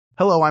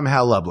Hello, I'm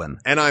Hal Lublin.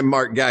 And I'm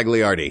Mark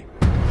Gagliardi.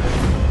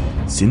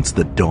 Since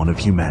the dawn of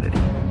humanity,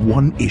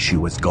 one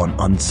issue has gone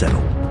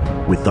unsettled.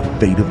 With the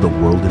fate of the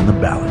world in the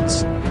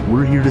balance,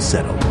 we're here to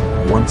settle,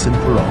 once and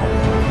for all.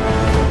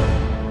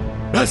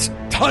 Best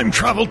time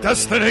travel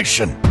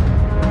destination!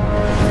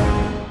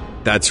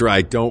 That's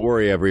right. Don't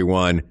worry,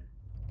 everyone.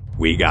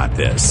 We got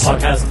this.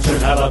 Podcast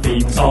should have a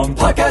theme song.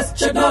 Podcast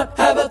should not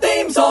have a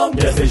theme song.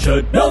 Yes, they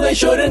should. No, they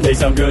shouldn't. They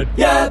sound good.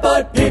 Yeah,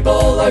 but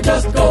people are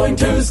just going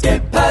to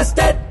skip past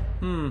it.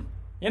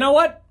 You know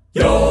what?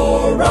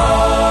 You're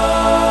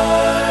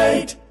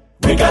right.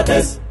 We got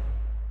this.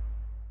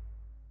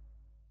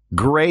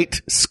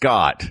 Great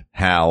Scott,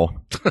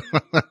 Hal.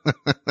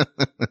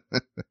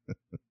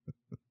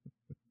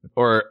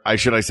 Or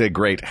should I say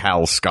great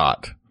Hal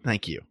Scott?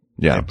 Thank you.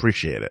 Yeah. I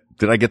appreciate it.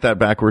 Did I get that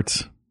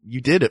backwards?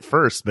 You did at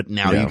first, but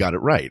now Yeah. you got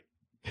it right.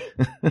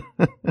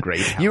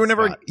 Great. Hal You were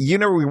never, Scott.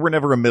 we were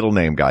never a middle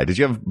name guy. Did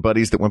you have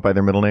buddies that went by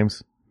their middle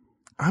names?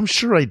 I'm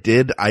sure I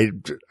did. I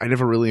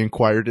never really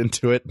inquired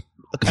into it.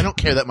 I don't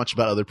care that much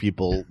about other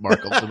people,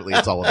 Mark. Ultimately,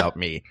 it's all about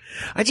me.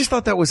 I just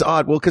thought that was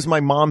odd. Well, because my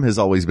mom has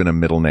always been a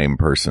middle name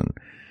person.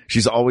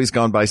 She's always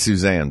gone by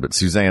Suzanne, but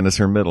Suzanne is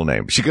her middle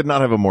name. She could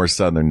not have a more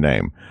southern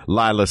name.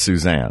 Lila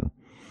Suzanne.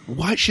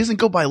 Why? She doesn't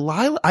go by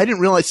Lila? I didn't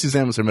realize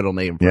Suzanne was her middle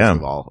name, first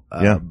of all.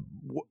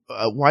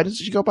 Why does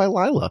she go by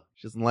Lila?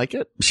 She doesn't like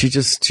it? She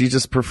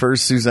just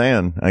prefers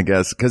Suzanne, I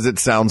guess, because it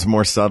sounds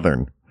more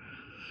southern.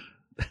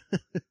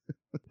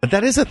 But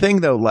that is a thing,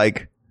 though,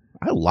 like,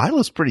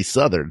 Lila's pretty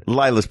southern.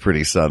 Lila's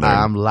pretty southern.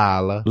 I'm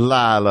Lila.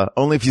 Lila.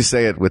 Only if you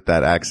say it with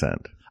that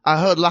accent. I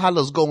heard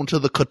Lila's going to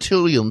the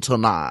cotillion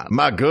tonight.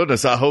 My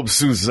goodness, I hope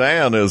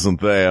Suzanne isn't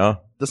there.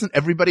 Doesn't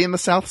everybody in the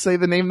South say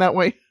the name that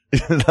way?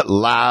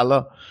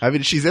 Lila. I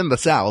mean, she's in the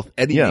South.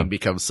 Any Yeah. name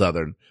becomes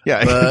southern.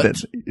 Yeah.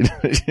 But, Yeah.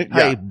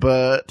 hey,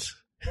 but,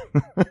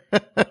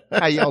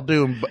 how y'all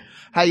doing?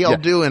 How y'all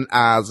doing,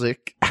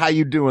 Isaac? How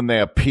you doing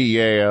there,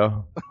 Pierre?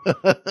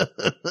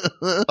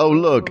 Oh,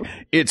 look,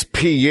 it's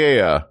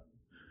Pierre.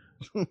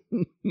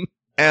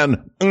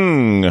 And,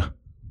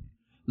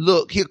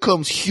 Look, here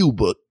comes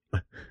Hubert.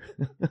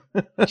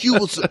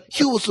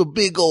 Hubert's a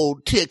big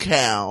old tick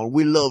hound.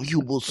 We love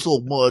Hubert so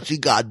much. He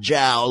got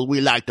jowls.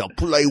 We like to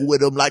play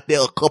with him like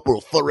they're a couple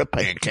of furry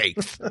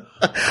pancakes.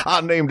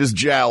 I named his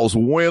jowls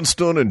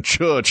Winston and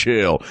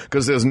Churchill,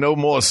 because there's no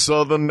more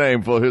southern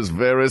name for his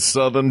very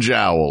southern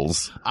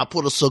jowls. I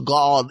put a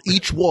cigar on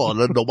each one,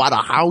 and no matter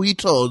how he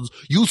turns,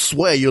 you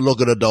swear you're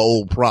looking at the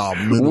old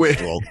prime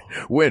minister.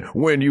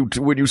 When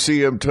you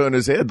see him turn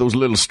his head, those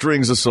little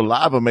strings of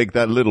saliva make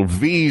that little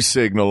V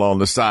signal on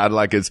the side,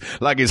 like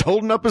he's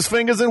holding up his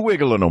fingers and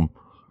wiggling them.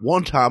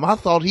 One time I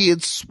thought he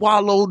had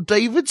swallowed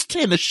David's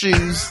tennis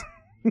shoes.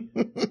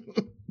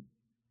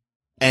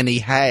 And he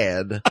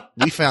had.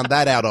 We found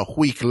that out a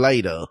week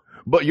later.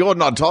 But you're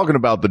not talking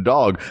about the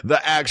dog.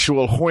 The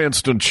actual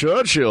Winston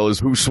Churchill is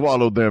who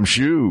swallowed them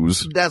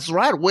shoes. That's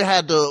right. We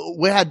had to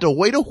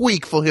wait a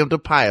week for him to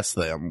pass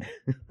them.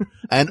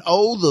 And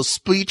oh, the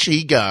speech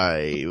he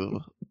gave.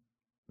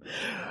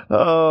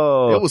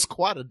 Oh. It was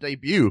quite a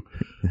debut.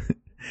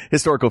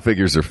 Historical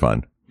figures are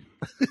fun.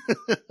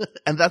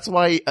 And that's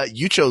why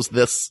you chose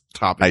this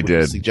topic. I which did.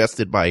 was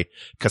suggested by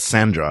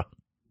Cassandra.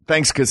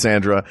 Thanks,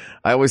 Cassandra.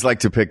 I always like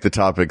to pick the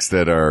topics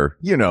that are,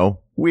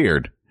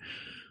 weird.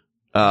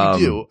 You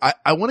do.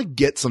 I want to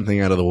get something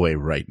out of the way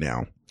right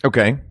now.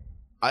 Okay.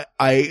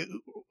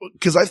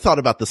 Because I've thought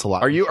about this a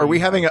lot. Are we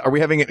having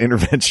an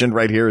intervention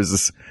right here? Is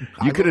this,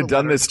 you could have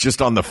done this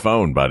just on the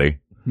phone, buddy.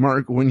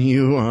 Mark, when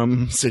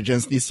you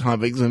suggest these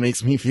topics, it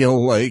makes me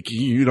feel like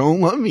you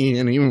don't love me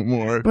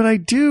anymore. But I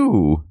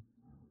do.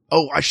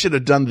 Oh, I should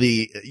have done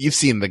you've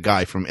seen the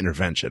guy from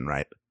Intervention,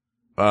 right?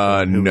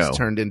 No. Was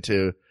turned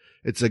into,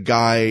 it's a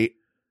guy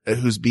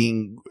who's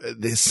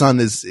his son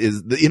is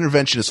the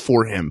intervention is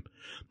for him.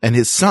 And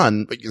his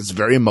son is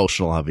very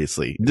emotional,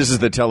 obviously. This is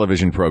the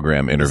television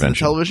program Intervention.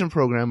 The television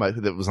program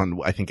that was on,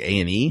 I think,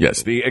 A&E.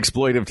 Yes, the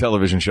exploitive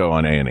television show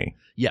on A&E.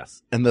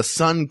 Yes. And the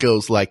son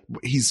goes like,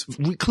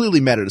 we clearly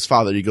met at his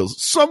father. He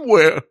goes,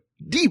 somewhere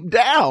deep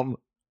down,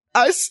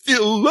 I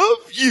still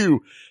love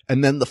you.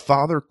 And then the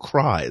father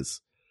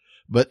cries.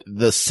 But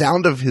the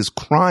sound of his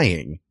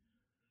crying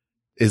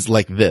is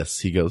like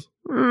this. He goes,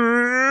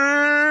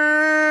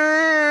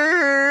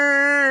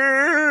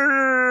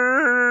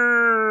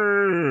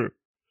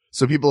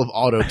 so people have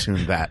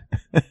auto-tuned that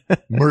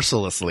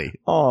mercilessly.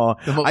 Oh,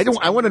 I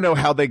want to know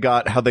how they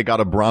got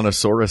a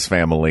Brontosaurus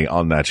family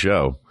on that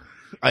show.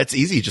 It's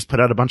easy. Just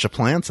put out a bunch of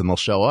plants and they'll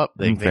show up.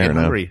 They get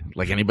hungry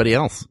like anybody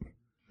else.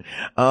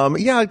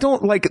 Yeah, I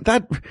don't like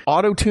that.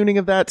 Auto-tuning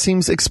of that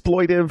seems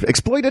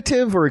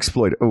exploitative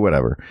or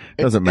whatever.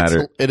 Doesn't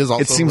matter. It is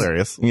also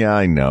hilarious. Yeah,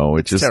 I know.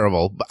 It's just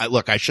terrible. But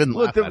look, I shouldn't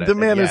laugh at it.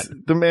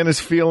 The man is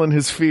feeling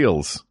his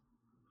feels.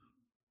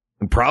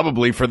 And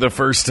probably for the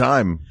first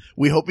time.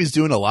 We hope he's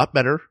doing a lot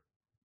better.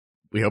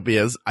 We hope he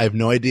is. I have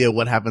no idea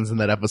what happens in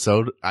that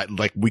episode.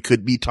 We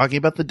could be talking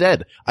about the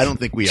dead. I don't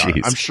think we are.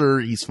 Jeez. I'm sure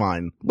he's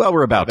fine. Well,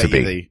 we're about to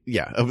be.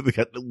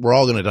 We're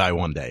all going to die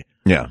one day.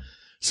 Yeah.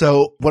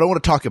 So what I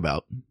want to talk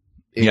about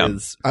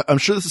is, I'm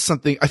sure this is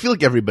something, I feel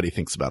like everybody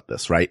thinks about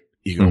this, right?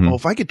 You go, oh,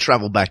 if I could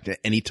travel back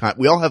to any time,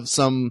 we all have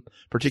some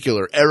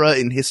particular era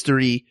in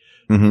history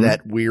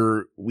that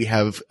we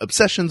have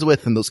obsessions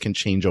with, and those can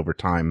change over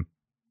time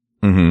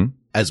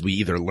as we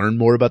either learn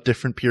more about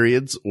different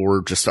periods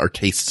or just our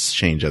tastes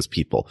change as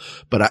people.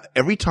 But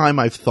every time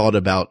I've thought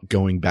about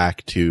going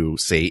back to,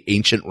 say,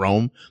 ancient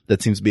Rome,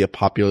 that seems to be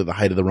the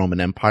height of the Roman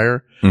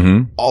Empire,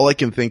 all I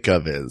can think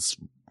of is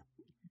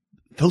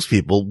those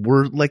people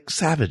were like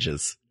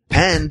savages.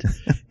 And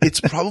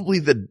it's probably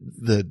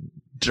the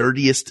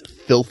dirtiest,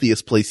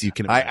 filthiest place you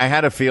can imagine. I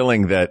had a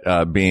feeling that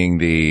being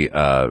the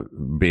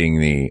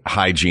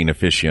hygiene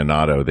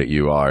aficionado that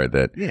you are,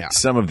 that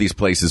some of these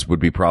places would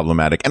be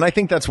problematic. And I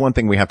think that's one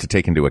thing we have to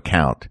take into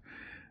account.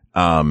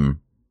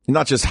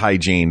 Not just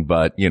hygiene,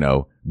 but,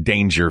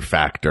 danger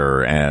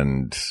factor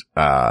and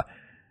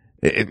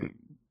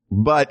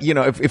but,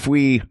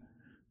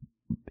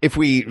 if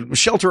we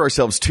shelter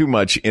ourselves too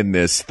much in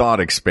this thought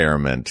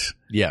experiment,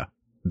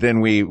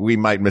 then we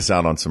might miss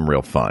out on some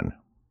real fun.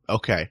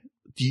 Okay.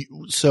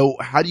 So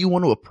how do you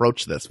want to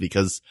approach this?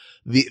 Because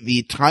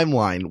the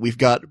timeline, we've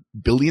got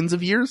billions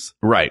of years?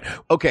 Right.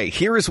 Okay.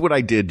 Here is what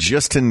I did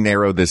just to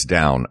narrow this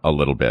down a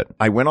little bit.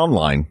 I went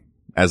online,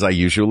 as I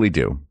usually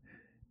do,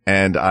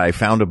 and I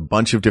found a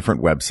bunch of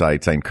different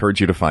websites. I encourage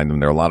you to find them.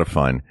 They're a lot of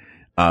fun,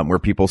 where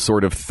people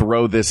sort of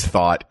throw this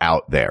thought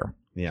out there.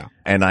 Yeah.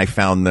 And I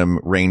found them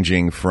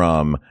ranging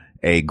from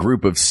a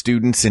group of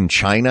students in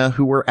China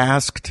who were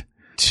asked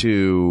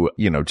to,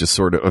 just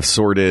sort of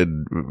assorted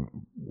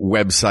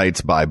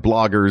websites by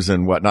bloggers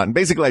and whatnot. And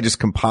basically I just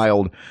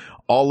compiled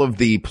all of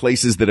the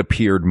places that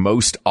appeared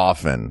most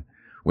often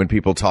when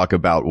people talk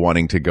about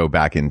wanting to go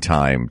back in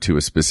time to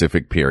a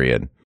specific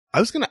period. I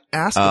was going to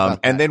ask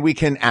about that. And then we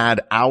can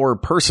add our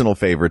personal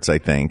favorites, I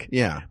think.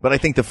 Yeah. But I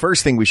think the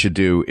first thing we should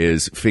do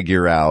is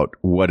figure out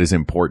what is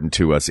important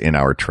to us in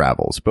our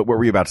travels. But what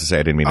were you about to say?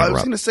 I didn't mean to interrupt. I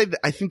was going to say that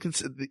I think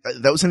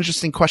that was an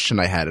interesting question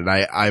I had.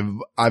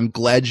 And I'm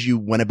glad you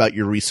went about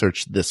your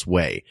research this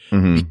way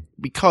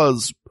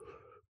because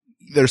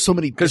there's so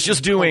many. Because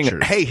just doing,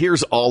 cultures. Hey,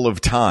 here's all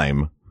of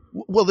time.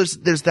 Well, there's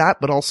that,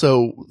 but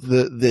also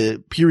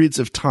the periods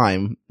of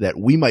time that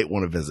we might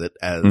want to visit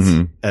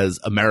as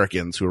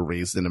Americans who are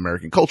raised in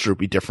American culture would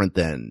be different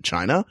than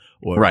China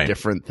or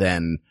different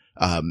than,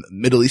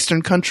 Middle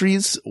Eastern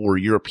countries or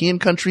European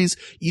countries,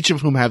 each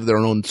of whom have their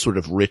own sort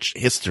of rich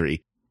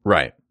history.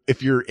 Right.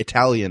 If you're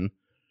Italian,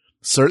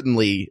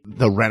 certainly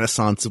the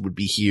Renaissance would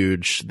be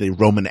huge. The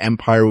Roman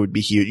Empire would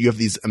be huge. You have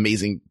these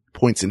amazing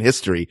points in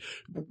history.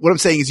 What I'm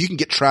saying is you can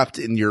get trapped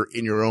in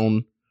your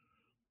own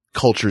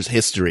culture's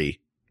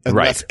history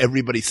unless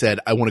everybody said,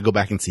 I want to go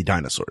back and see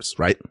dinosaurs,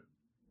 right?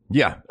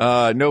 Yeah.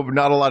 No,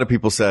 not a lot of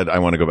people said, I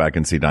want to go back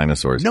and see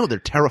dinosaurs. No, they're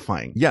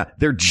terrifying. Yeah.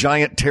 They're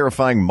giant,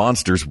 terrifying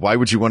monsters. Why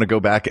would you want to go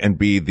back and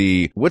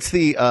be what's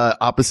the,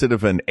 opposite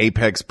of an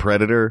apex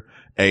predator?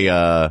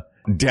 A,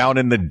 down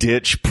in the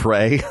ditch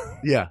prey?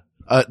 Yeah.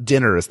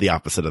 Dinner is the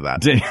opposite of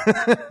that.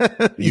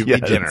 You'd be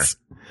dinner.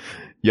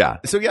 Yeah.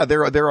 So yeah,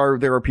 there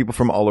are people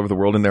from all over the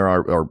world and there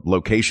are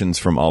locations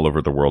from all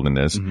over the world in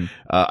this.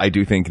 I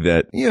do think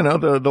that,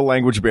 the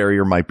language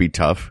barrier might be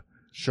tough.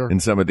 Sure. In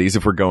some of these,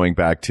 if we're going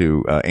back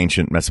to,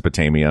 ancient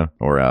Mesopotamia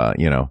or,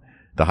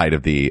 the height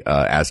of the,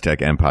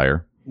 Aztec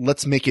Empire.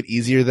 Let's make it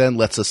easier then.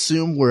 Let's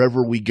assume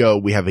wherever we go,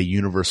 we have a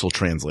universal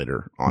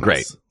translator on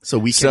us. So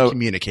we can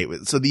communicate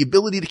with it. So the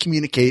ability to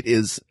communicate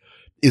is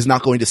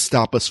not going to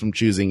stop us from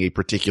choosing a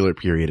particular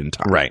period in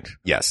time. Right.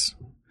 Yes.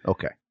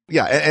 Okay.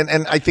 Yeah,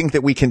 and I think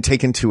that we can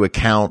take into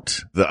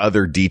account the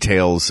other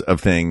details of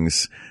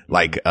things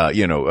like,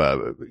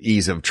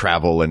 ease of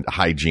travel and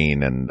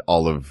hygiene and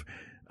all of,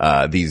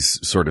 these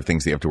sort of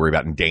things that you have to worry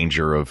about and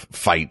danger of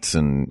fights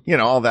and,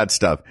 all that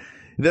stuff.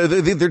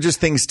 They're just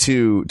things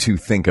to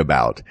think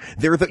about.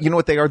 They're you know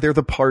what they are? They're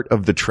the part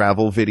of the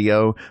travel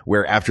video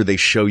where after they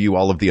show you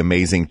all of the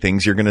amazing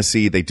things you're going to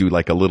see, they do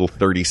like a little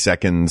 30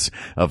 seconds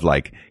of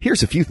like,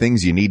 here's a few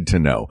things you need to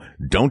know.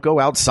 Don't go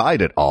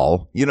outside at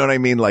all. You know what I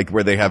mean? Like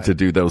where they have to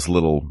do those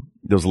little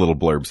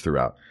blurbs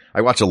throughout.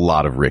 I watch a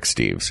lot of Rick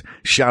Steves.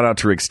 Shout out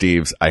to Rick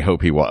Steves. I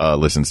hope he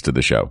listens to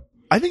the show.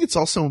 I think it's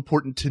also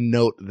important to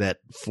note that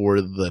for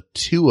the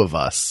two of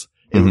us,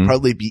 it would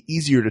probably be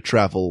easier to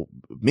travel,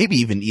 maybe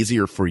even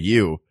easier for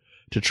you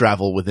to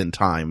travel within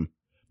time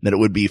than it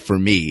would be for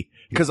me.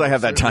 Because I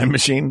have that time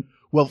machine?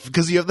 Well,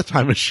 because you have the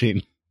time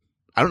machine.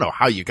 I don't know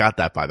how you got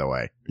that, by the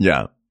way.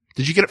 Yeah.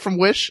 Did you get it from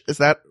Wish? Is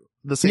that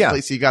the same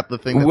place you got the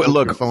thing that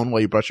on your phone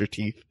while you brush your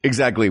teeth?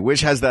 Exactly.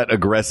 Wish has that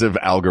aggressive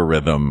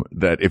algorithm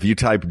that if you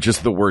type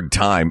just the word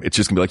time, it's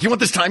just gonna be like, you want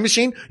this time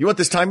machine? You want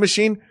this time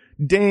machine?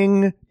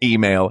 Ding.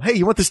 Email. Hey,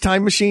 you want this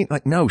time machine?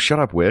 Like, no, shut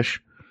up,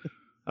 Wish.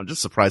 I'm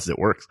just surprised it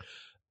works.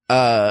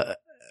 I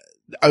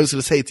was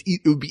going to say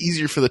it would be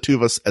easier for the two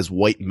of us as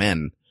white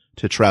men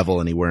to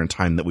travel anywhere in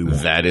time that we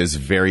want. That is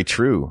very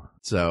true.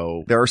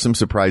 So there are some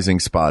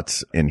surprising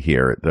spots in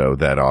here though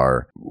that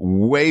are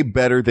way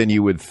better than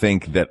you would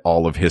think that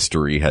all of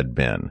history had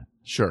been.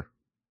 Sure.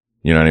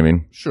 You know what I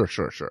mean? Sure.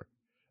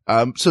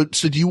 So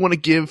do you want to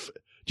give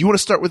Do you want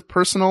to start with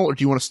personal, or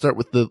do you want to start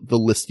with the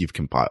list you've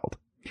compiled?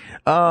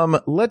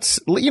 Let's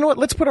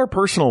put our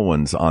personal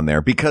ones on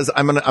there, because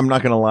I'm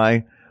not gonna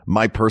lie.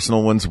 My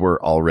personal ones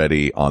were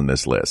already on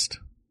this list.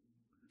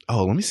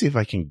 Oh, let me see if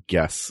I can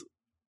guess.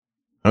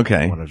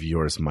 Okay. One of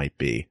yours might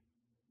be.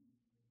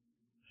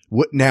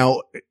 What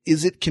now?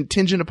 Is it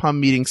contingent upon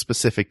meeting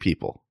specific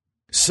people?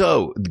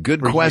 So,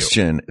 good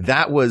question.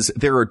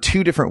 There are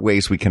two different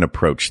ways we can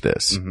approach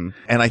this. Mm-hmm.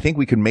 And I think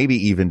we could maybe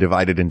even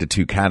divide it into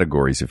two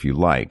categories if you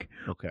like.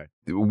 Okay.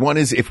 One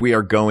is if we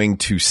are going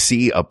to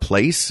see a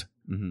place,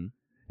 Mm-hmm.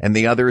 and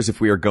the other is if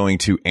we are going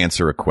to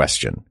answer a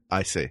question.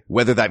 I see.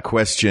 Whether that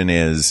question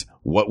is,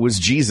 what was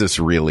Jesus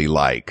really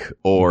like?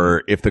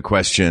 Or if the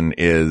question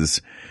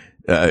is,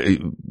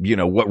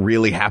 what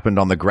really happened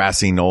on the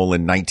grassy knoll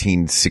in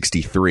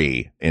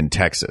 1963 in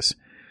Texas.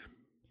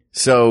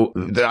 So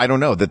I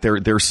don't know that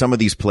there are some of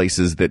these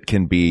places that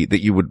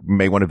you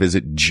may want to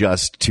visit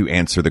just to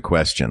answer the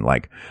question.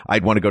 Like,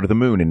 I'd want to go to the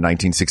moon in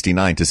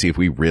 1969 to see if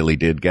we really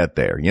did get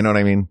there. You know what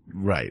I mean?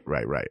 Right.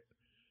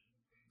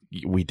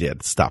 We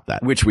did. Stop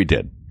that. Which we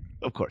did.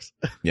 Of course.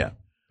 Yeah.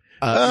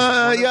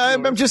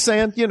 I'm just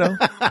saying,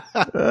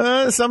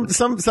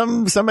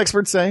 some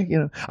experts say,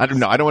 I don't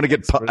know. I don't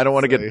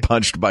want to get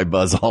punched by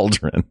Buzz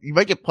Aldrin. You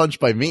might get punched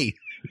by me.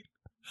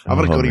 I'm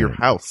going to go to your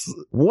house.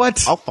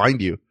 What? I'll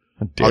find you.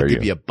 I'll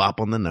give you a bop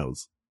on the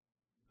nose.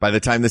 By the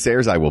time this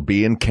airs, I will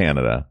be in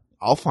Canada.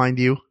 I'll find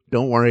you.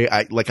 Don't worry.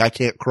 I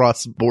can't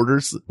cross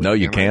borders. No,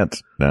 you can't.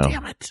 No.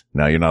 Damn it.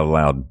 No, you're not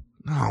allowed.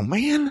 Oh,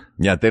 man.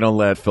 Yeah, they don't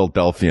let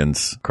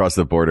Philadelphians cross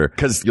the border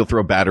because you'll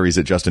throw batteries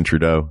at Justin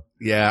Trudeau.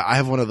 Yeah, I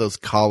have one of those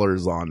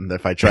collars on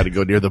that if I try to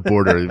go near the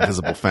border, the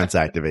invisible fence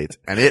activates.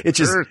 And it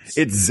hurts.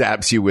 It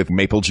zaps you with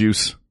maple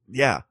juice.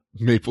 Yeah,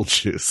 maple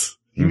juice.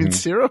 You mean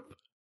syrup?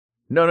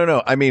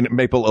 No. I mean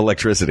maple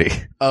electricity.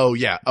 Oh,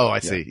 yeah. Oh, I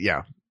see.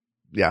 Yeah.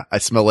 Yeah, I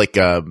smell like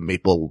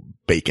maple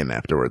bacon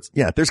afterwards.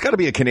 Yeah, there's got to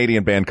be a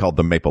Canadian band called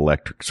the Maple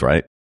Electrics,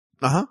 right?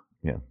 Uh-huh.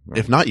 Yeah. Right.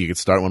 If not, you could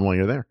start one while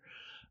you're there.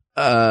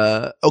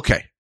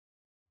 Okay.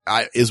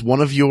 Is one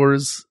of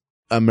yours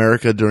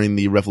America during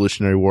the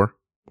Revolutionary War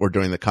or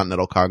during the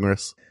Continental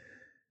Congress?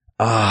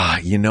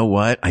 You know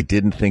what? I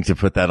didn't think to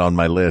put that on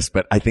my list,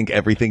 but I think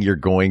everything you're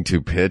going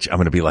to pitch, I'm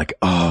going to be like,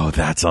 oh,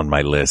 that's on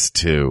my list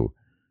too.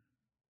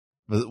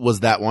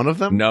 Was that one of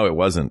them? No, it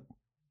wasn't.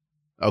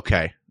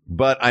 Okay.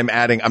 But I'm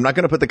not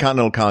going to put the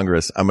Continental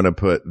Congress. I'm going to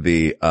put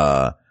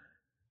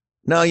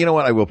no, you know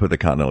what? I will put the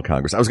Continental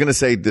Congress. I was going to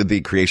say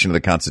the creation of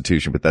the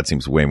Constitution, but that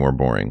seems way more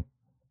boring.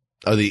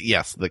 Oh,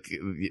 yeah,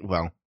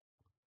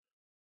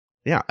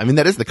 I mean,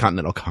 that is the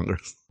Continental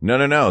Congress.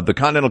 No. The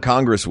Continental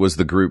Congress was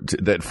the group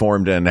that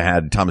formed and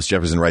had Thomas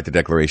Jefferson write the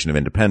Declaration of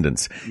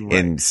Independence. Right.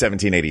 In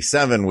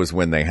 1787 was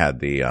when they had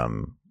the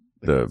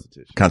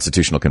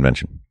Constitutional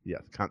Convention. Yeah,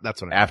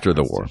 that's what after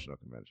the war.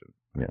 Convention.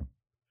 Yeah.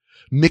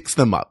 Mix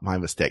them up. My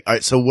mistake. All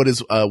right. So what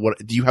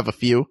do you have a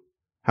few?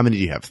 How many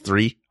do you have?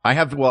 3? Mine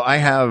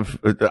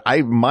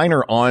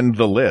are on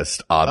the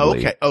list, oddly.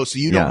 Okay. Oh, so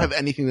you don't have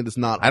anything that is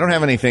not. I don't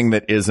have anything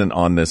that isn't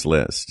on this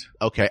list.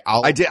 Okay.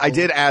 I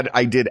did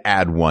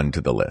add one to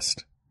the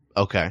list.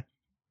 Okay.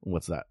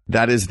 What's that?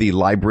 That is the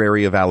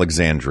Library of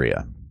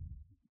Alexandria.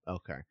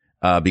 Okay.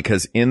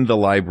 Because in the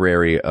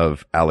Library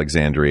of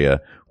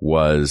Alexandria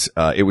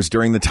it was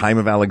during the time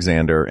of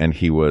Alexander, and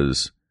he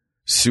was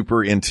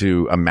super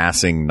into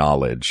amassing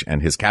knowledge,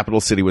 and his capital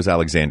city was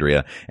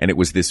Alexandria, and it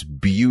was this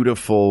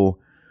beautiful,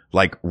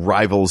 like,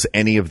 rivals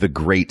any of the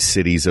great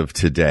cities of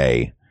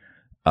today.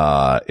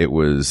 It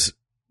was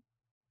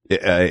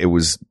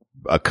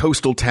a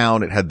coastal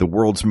town. It had the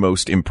world's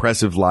most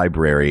impressive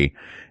library,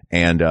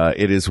 and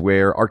it is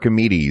where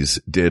Archimedes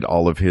did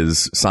all of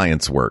his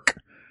science work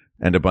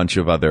and a bunch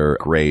of other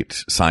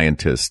great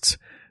scientists.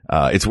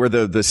 It's where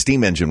the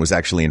steam engine was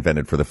actually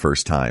invented for the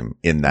first time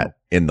in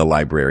the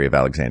Library of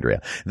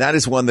Alexandria. That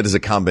is one that is a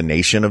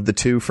combination of the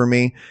two for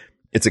me.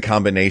 It's a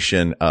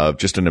combination of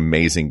just an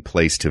amazing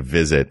place to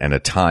visit and a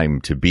time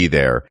to be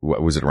there.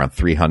 What was it, around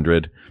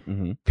 300?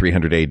 Mm-hmm.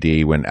 300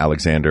 AD, when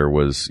Alexander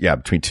was,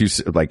 between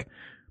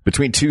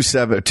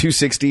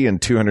 260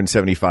 and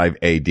 275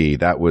 AD.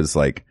 That was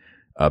like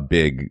a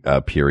big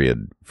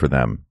period for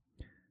them.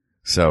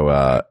 So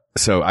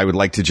I would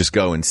like to just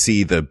go and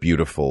see the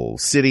beautiful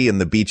city and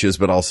the beaches,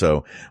 but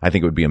also I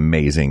think it would be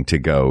amazing to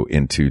go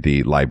into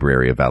the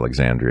Library of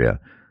Alexandria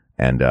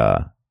and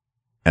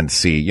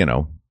see,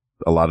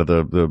 a lot of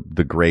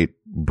the great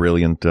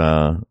brilliant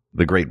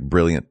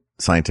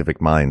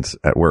scientific minds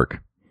at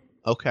work.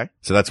 Okay.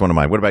 So that's one of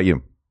mine. What about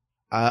you?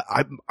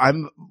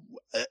 I'm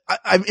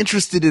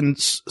interested in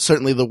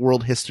certainly the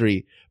world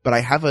history, but I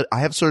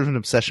have sort of an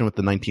obsession with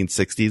the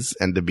 1960s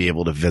and to be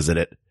able to visit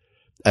it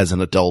as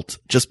an adult,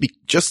 just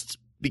because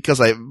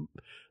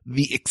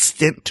the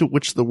extent to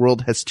which the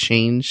world has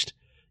changed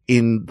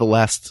in the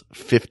last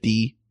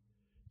 50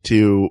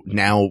 to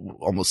now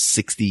almost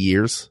 60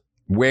 years.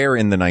 Where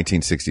in the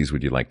 1960s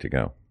would you like to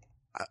go?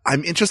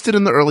 I'm interested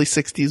in the early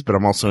 60s, but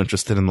I'm also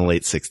interested in the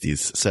late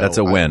 60s. So that's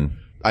a win.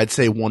 I'd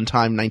say one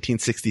time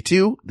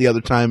 1962, the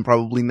other time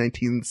probably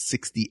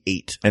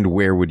 1968. And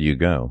where would you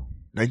go?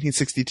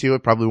 1962,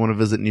 I'd probably want to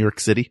visit New York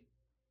City.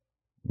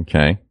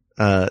 Okay.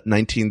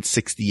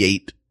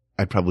 1968,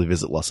 I'd probably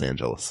visit Los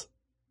Angeles.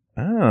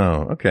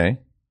 Oh, okay.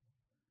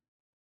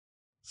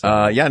 So,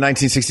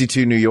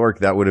 1962 New York,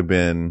 that would have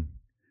been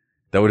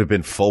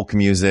folk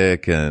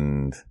music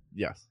and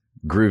yes.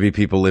 groovy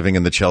people living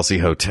in the Chelsea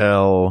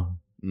Hotel.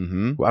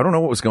 Mm-hmm. I don't know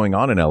what was going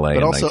on in LA but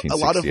in also a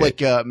lot of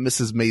like, 1968.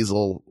 Mrs.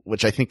 Maisel,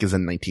 which I think is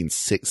in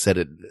 1960,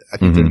 I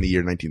think they're in the year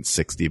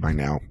 1960 by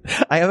now.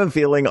 I have a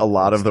feeling a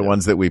lot of the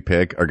ones that we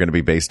pick are going to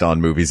be based on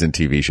movies and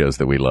TV shows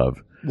that we love.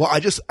 Well, I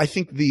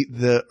think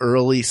the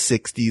early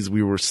 60s,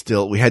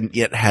 we hadn't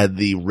yet had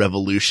the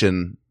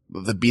revolution.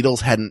 The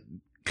Beatles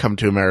hadn't come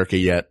to America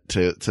yet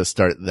to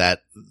start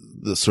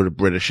the sort of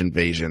British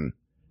invasion.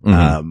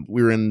 Mm-hmm.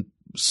 We were in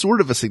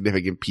sort of a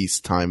significant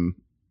peacetime,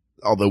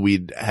 although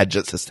we'd had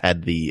just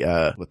had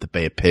the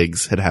Bay of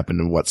Pigs had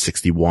happened in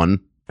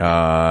 61.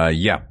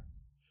 Yeah.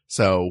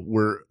 So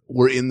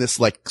we're in this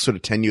like sort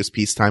of tenuous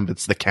peacetime.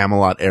 It's the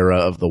Camelot era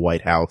of the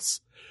White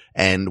House,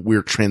 and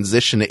we're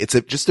transitioning. It's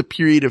just a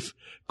period of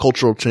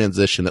cultural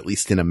transition, at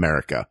least in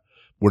America.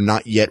 We're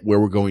not yet where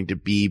we're going to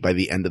be by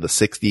the end of the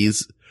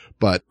 60s,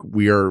 but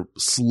we are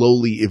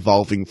slowly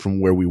evolving from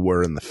where we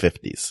were in the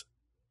 50s.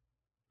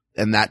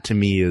 And that to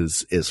me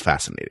is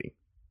fascinating.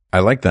 I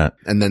like that.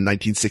 And then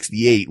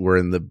 1968, we're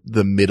in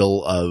the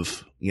middle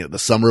of, the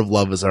Summer of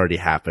Love has already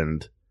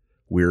happened.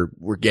 We're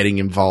getting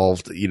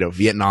involved.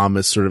 Vietnam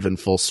is sort of in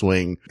full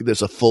swing.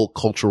 There's a full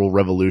cultural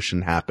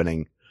revolution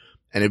happening.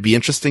 And it'd be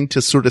interesting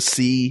to sort of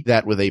see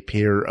that with a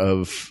pair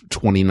of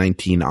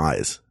 2019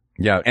 eyes.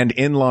 Yeah. And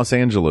in Los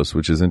Angeles,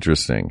 which is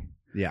interesting.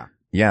 Yeah.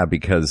 Yeah.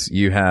 Because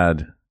you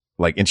had,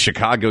 like in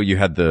Chicago,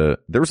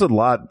 there was a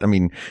lot. I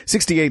mean,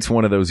 68's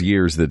one of those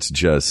years that's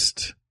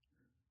just,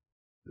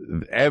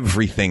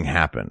 everything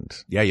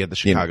happened. Yeah, you had the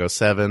Chicago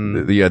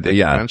 7. Yeah.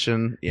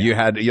 Convention. Yeah. You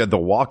had the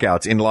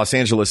walkouts in Los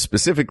Angeles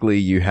specifically.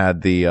 You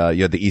had the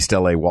East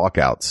LA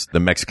walkouts.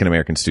 The Mexican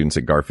American students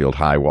at Garfield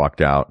High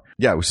walked out.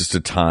 Yeah, it was just a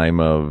time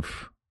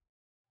of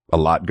a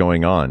lot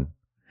going on.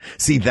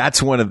 See,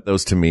 that's one of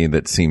those to me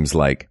that seems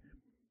like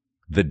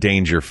the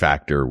danger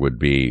factor would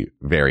be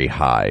very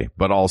high,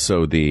 but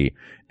also the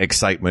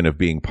excitement of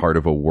being part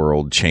of a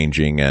world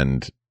changing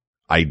and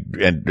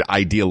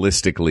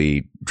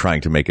idealistically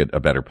trying to make it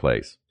a better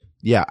place.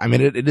 Yeah. I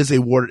mean, it is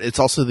it's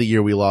also the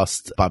year we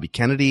lost Bobby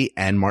Kennedy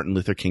and Martin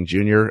Luther King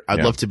Jr.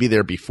 I'd love to be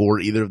there before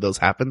either of those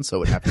happened. So it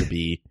would have to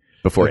be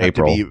before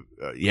April. It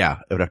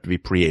would have to be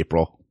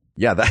pre-April.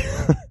 Yeah,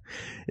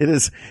 it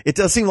is. It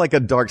does seem like a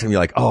dark time. You're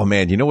like, oh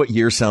man, you know what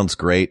year sounds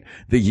great?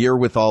 The year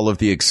with all of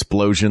the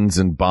explosions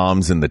and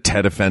bombs and the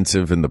Tet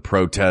Offensive and the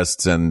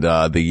protests and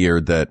the year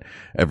that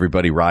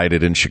everybody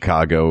rioted in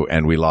Chicago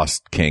and we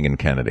lost King and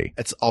Kennedy.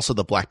 It's also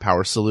the Black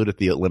Power salute at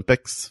the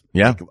Olympics.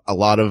 Yeah. Like, a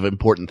lot of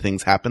important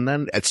things happen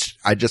then. It's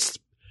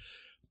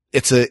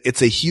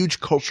a huge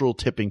cultural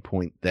tipping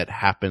point that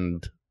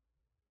happened,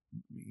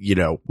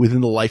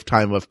 within the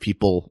lifetime of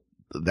people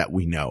that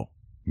we know.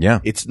 Yeah.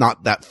 It's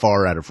not that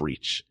far out of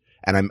reach.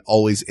 And I'm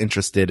always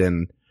interested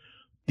in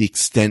the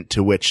extent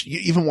to which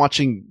even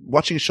watching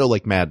a show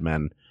like Mad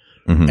Men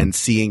and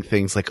seeing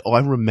things like, I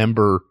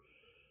remember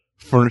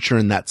furniture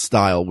in that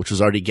style, which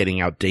was already getting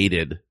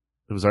outdated.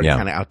 It was already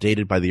kind of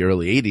outdated by the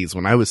early 80s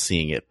when I was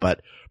seeing it,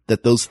 but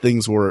that those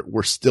things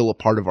were still a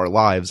part of our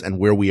lives, and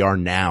where we are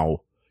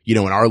now, in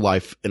our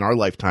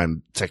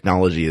lifetime,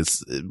 technology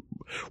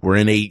we're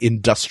in a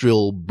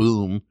industrial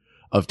boom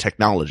of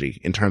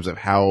technology in terms of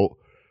how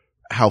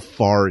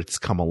far it's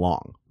come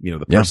along.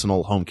 The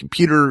personal home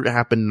computer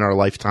happened in our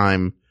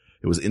lifetime.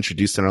 It was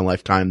introduced in our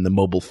lifetime. The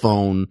mobile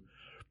phone,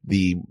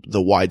 the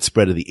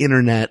widespread of the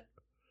internet,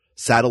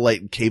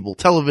 satellite and cable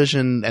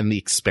television, and the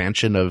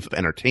expansion of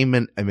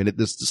entertainment. I mean,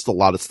 there's just a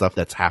lot of stuff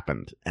that's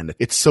happened, and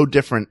it's so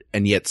different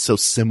and yet so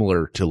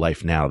similar to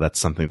life now. That's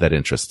something that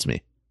interests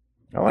me.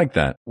 I like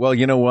that. Well,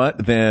 you know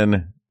what? Then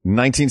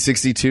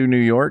 1962 New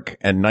York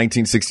and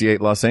 1968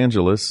 Los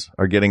Angeles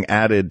are getting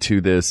added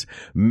to this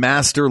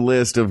master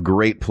list of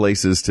great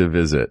places to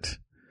visit.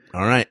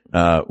 All right.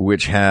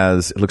 Which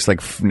has, it looks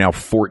like now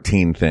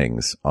 14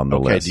 things on the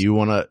list. Do you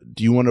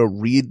want to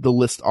read the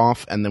list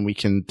off and then we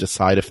can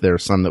decide if there are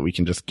some that we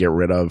can just get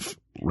rid of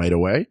right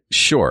away?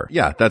 Sure.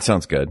 Yeah, that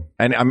sounds good.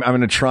 And I'm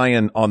going to try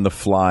and on the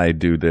fly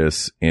do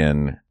this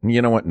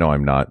you know what? No,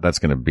 I'm not. That's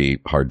going to be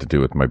hard to do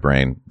with my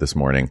brain this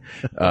morning.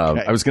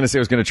 Okay. I was going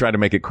to try to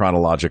make it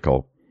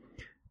chronological.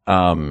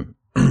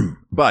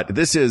 But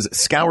this is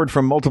scoured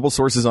from multiple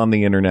sources on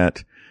the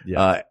internet.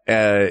 Yeah.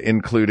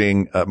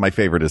 Including, my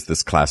favorite is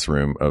this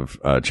classroom of,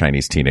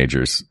 Chinese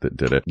teenagers that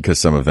did it, because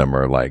some of them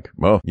are like,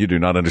 well, you do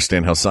not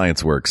understand how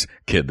science works,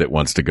 kid that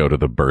wants to go to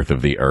the birth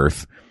of the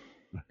earth.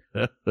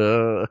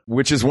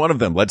 Which is one of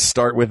them. Let's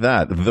start with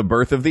that. The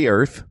birth of the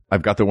earth.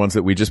 I've got the ones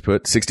that we just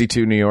put.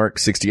 62 New York,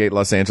 68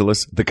 Los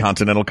Angeles, the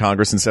Continental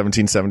Congress in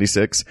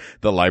 1776,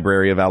 the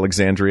Library of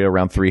Alexandria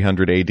around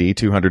 300 AD,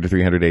 200 to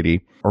 300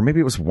 AD. Or maybe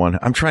it was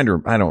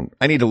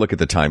I need to look at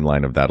the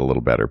timeline of that a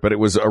little better, but it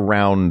was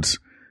around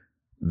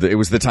it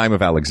was the time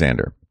of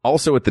Alexander.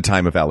 Also at the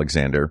time of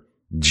Alexander,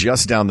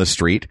 just down the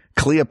street,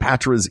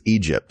 Cleopatra's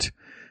Egypt.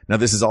 Now,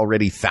 this is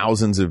already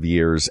thousands of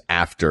years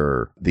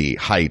after the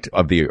height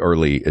of the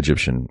early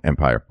Egyptian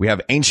empire. We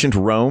have ancient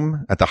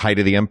Rome at the height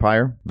of the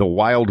empire, the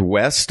Wild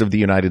West of the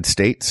United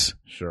States,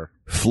 Sure.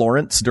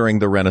 Florence during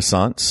the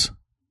Renaissance,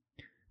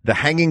 the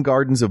Hanging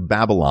Gardens of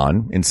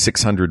Babylon in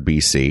 600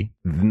 BC,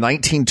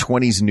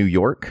 1920s New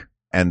York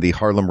and the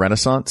Harlem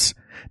Renaissance,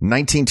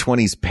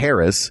 1920s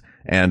Paris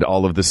and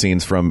all of the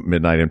scenes from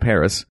Midnight in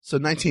Paris. So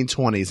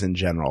 1920s in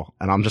general,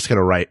 and I'm just going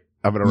to write.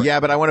 Yeah,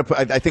 but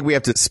I think we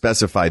have to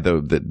specify though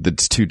that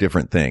it's two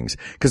different things,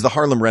 because the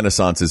Harlem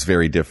Renaissance is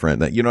very different.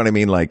 That, you know what I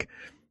mean? Like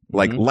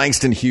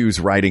Langston Hughes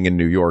writing in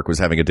New York was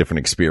having a different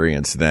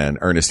experience than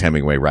Ernest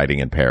Hemingway writing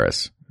in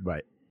Paris.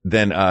 Right.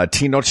 Then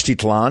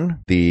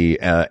Tenochtitlan, the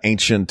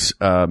ancient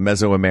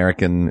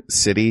Mesoamerican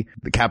city,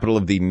 the capital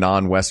of the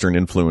non-Western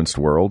influenced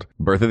world,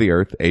 Birth of the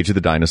Earth, Age of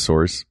the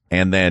Dinosaurs,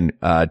 and then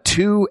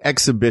two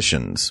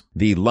exhibitions,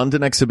 the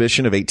London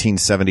Exhibition of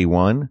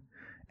 1871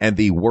 and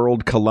the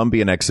World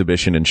Columbian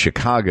Exhibition in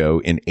Chicago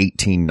in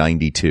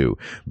 1892.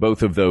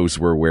 Both of those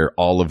were where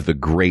all of the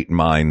great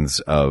minds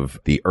of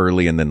the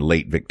early and then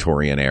late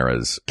Victorian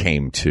eras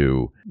came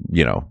to,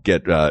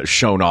 get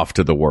shown off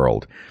to the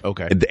world.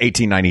 Okay. The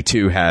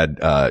 1892 had,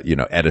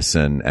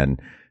 Edison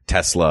and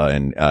Tesla,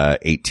 and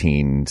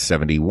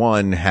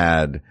 1871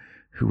 had,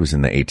 who was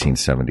in the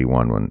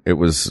 1871 one? It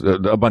was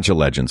a bunch of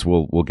legends.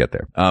 We'll get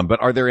there.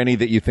 But are there any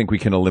that you think we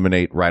can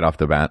eliminate right off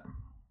the bat?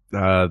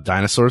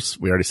 Dinosaurs.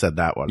 We already said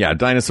that one. Yeah,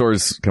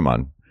 dinosaurs. Come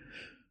on.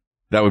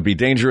 That would be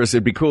dangerous.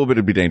 It'd be cool, but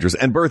it'd be dangerous.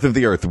 And Birth of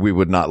the Earth, we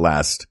would not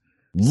last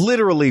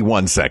literally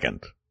 1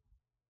 second.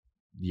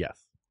 Yes.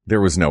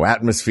 There was no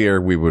atmosphere.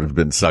 We would have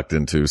been sucked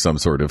into some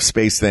sort of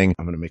space thing.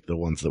 I'm going to make the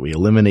ones that we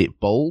eliminate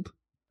bold.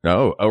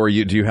 Oh, or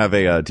do you have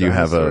a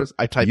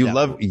I typed you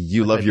love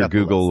your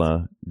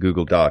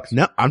Google Docs.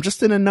 No, I'm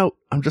just in a note.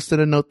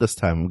 This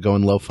time. I'm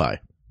going lo-fi.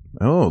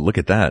 Oh, look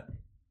at that.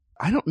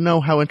 I don't know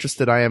how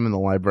interested I am in the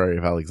Library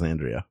of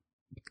Alexandria.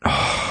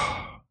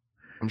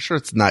 I'm sure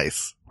it's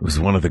nice. It was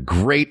one of the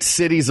great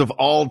cities of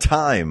all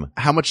time.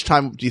 How much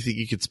time do you think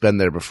you could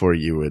spend there before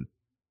you would?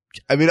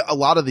 I mean, a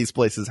lot of these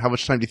places, how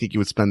much time do you think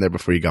you would spend there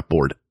before you got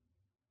bored?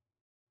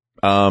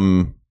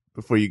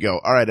 Before you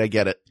go, all right, I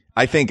get it.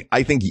 I think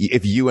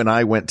if you and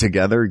I went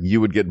together, you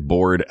would get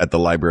bored at the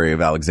Library of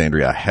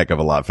Alexandria a heck of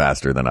a lot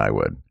faster than I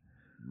would.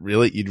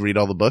 Really? You'd read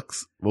all the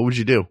books? What would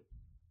you do?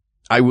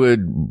 I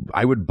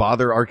would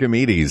bother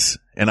Archimedes,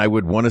 and I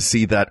would want to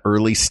see that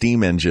early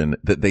steam engine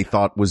that they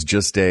thought was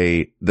just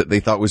a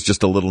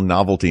little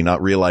novelty,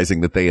 not realizing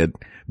that they had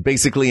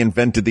basically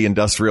invented the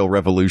Industrial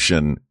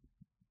Revolution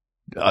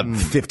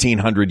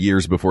 1,500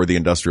 years before the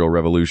Industrial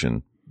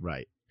Revolution.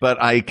 Right.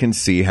 But I can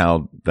see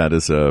how that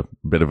is a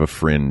bit of a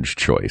fringe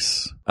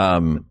choice. I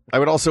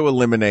would also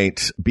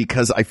eliminate,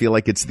 because I feel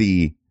like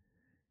a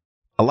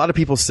lot of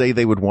people say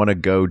they would want to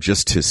go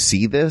just to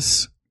see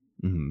this.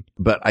 Mm-hmm.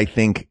 But I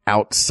think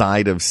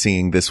outside of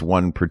seeing this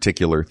one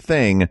particular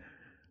thing,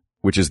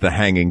 which is the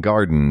Hanging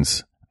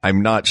Gardens,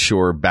 I'm not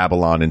sure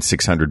Babylon in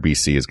 600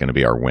 BC is going to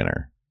be our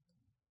winner.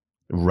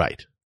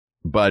 Right.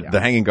 But the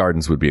Hanging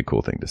Gardens would be a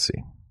cool thing to see.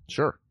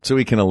 Sure. So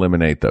we can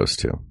eliminate those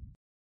two.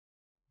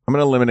 I'm going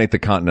to eliminate the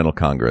Continental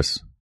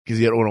Congress.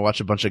 Because you don't want to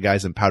watch a bunch of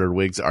guys in powdered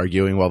wigs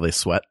arguing while they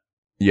sweat?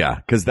 Yeah,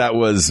 because that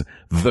was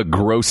the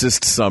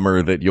grossest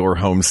summer that your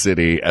home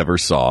city ever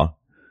saw.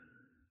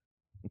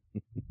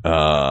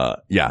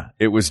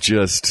 It was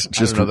just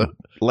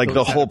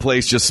the whole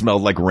place just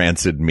smelled like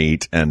rancid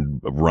meat and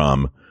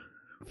rum,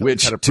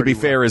 which, to be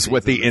fair, is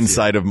what the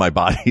inside of my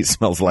body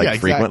smells like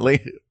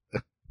frequently.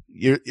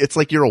 It's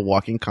like you're a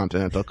walking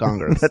Continental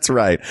Congress. That's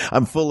right.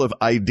 I'm full of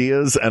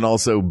ideas and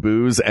also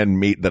booze and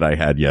meat that I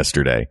had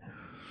yesterday.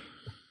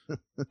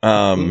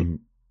 I'm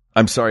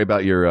sorry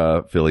about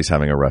your Phillies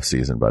having a rough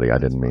season, buddy. I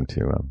didn't mean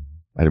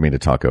to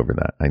talk over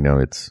that. I know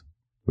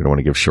we don't want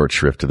to give short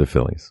shrift to the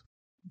Phillies.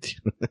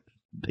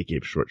 They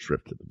gave short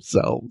shrift to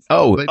themselves.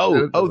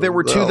 There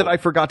were two that I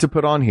forgot to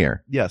put on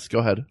here. Yes, go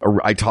ahead.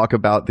 I talk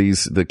about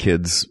the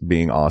kids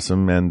being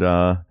awesome, and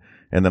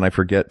then I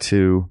forget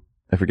to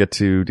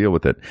deal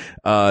with it.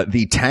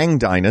 The Tang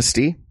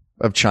Dynasty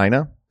of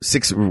China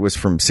was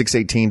from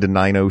 618 to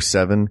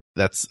 907.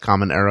 That's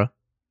Common Era.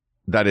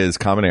 That is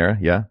Common Era,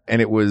 yeah.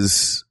 And it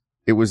was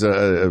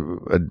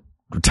a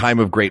time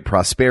of great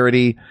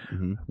prosperity,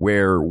 mm-hmm.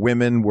 where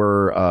women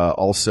were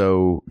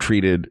also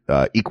treated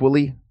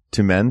equally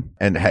to men,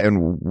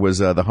 and was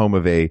the home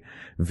of a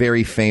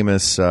very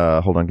famous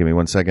hold on, give me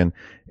 1 second,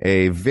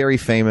 a very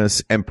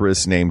famous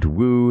empress named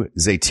Wu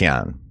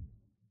Zetian.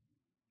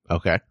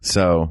 Okay.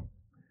 So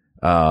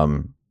power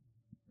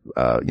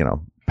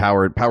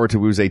to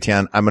Wu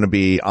Zetian. I'm going to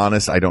be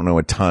honest, I don't know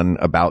a ton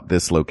about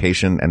this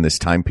location and this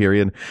time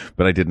period,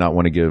 but I did not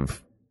want to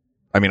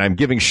I'm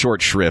giving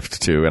short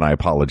shrift to, and I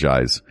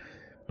apologize,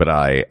 but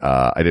I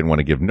didn't want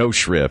to give no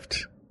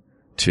shrift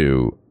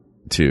to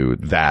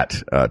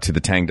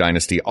the Tang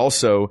Dynasty.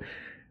 Also,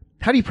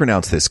 how do you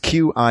pronounce this?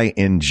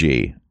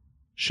 Qing?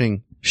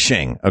 Xing.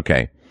 Xing.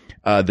 Okay.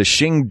 the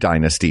Qing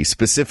dynasty,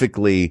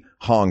 specifically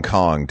Hong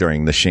Kong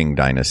during the Qing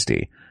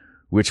dynasty,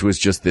 which was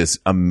just this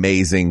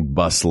amazing,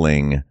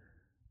 bustling,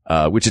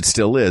 which it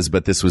still is,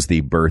 but this was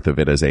the birth of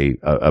it as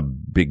a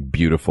big,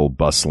 beautiful,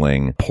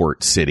 bustling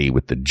port city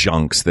with the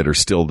junks that are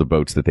still the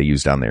boats that they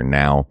use down there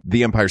now.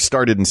 The empire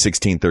started in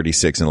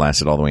 1636 and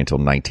lasted all the way until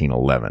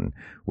 1911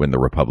 when the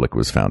Republic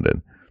was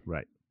founded.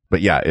 Right.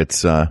 But yeah,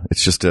 it's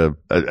just a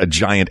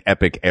giant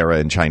epic era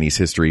in Chinese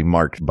history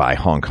marked by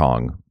Hong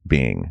Kong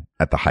being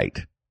at the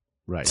height.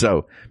 Right.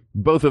 So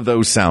both of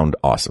those sound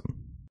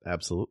awesome.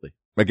 Absolutely.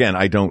 Again,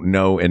 I don't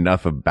know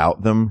enough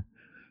about them.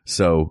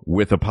 So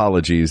with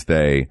apologies,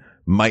 they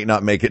might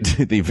not make it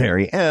to the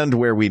very end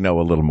where we know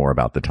a little more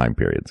about the time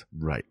periods.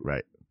 Right.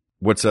 Right.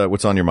 What's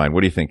on your mind?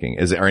 What are you thinking?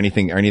 Are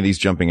any of these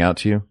jumping out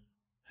to you?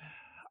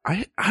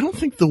 I don't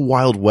think the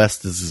Wild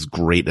West is as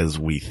great as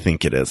we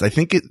think it is. I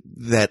think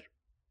that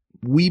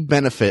we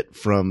benefit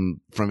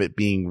from it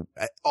being,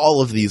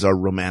 all of these are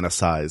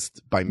romanticized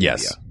by media.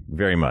 Yes,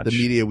 very much. The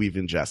media we've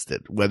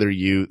ingested, whether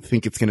you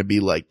think it's going to be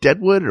like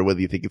Deadwood or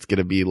whether you think it's going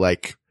to be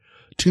like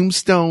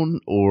Tombstone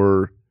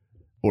or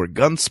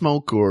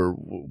Gunsmoke or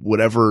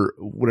whatever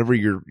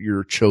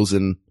your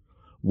chosen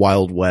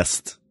Wild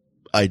West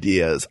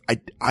idea is.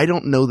 I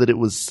don't know that it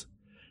was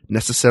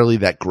necessarily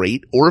that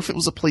great or if it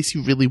was a place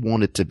you really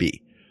wanted to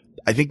be.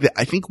 I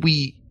think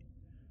we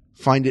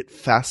find it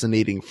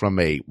fascinating from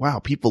wow,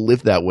 people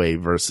live that way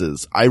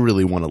versus I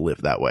really want to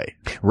live that way.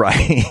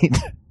 Right.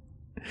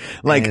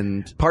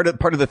 Like part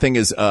of the thing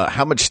is,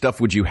 how much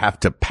stuff would you have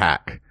to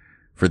pack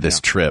for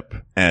this trip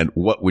and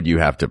what would you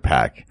have to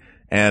pack?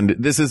 And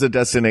this is a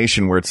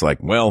destination where it's like,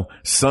 well,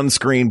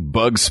 sunscreen,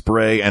 bug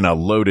spray, and a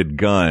loaded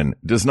gun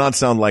does not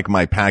sound like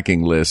my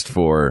packing list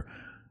for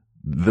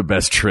the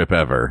best trip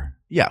ever.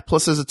 Yeah.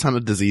 Plus there's a ton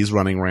of disease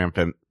running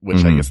rampant,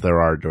 which I guess there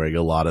are during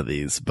a lot of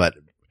these, but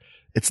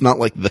it's not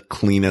like the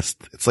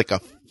cleanest. It's like a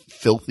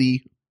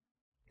filthy,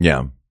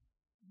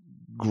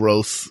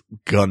 gross,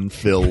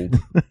 gun-filled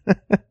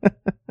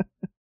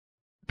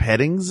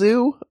petting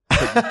zoo.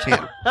 But you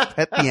can't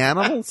pet the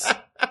animals.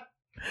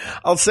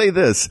 I'll say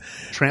this.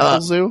 Trample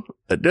zoo?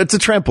 It's a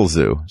trample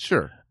zoo.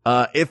 Sure.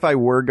 If I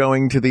were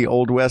going to the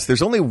Old West,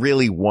 there's only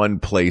really one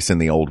place in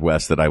the Old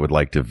West that I would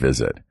like to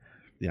visit.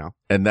 Yeah.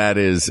 And that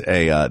is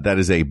a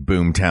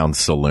boomtown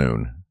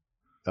saloon.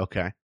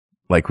 Okay.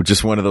 Like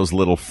just one of those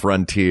little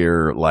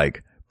frontier,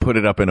 like put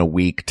it up in a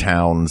week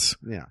towns.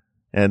 Yeah.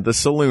 And the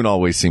saloon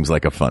always seems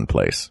like a fun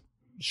place.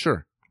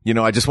 Sure. You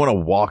know, I just want to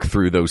walk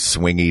through those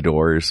swingy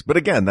doors. But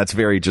again, that's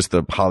very just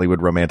the Hollywood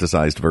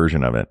romanticized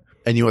version of it.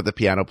 And you want the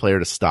piano player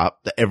to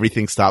stop? That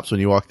everything stops when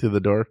you walk through the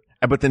door?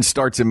 But then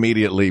starts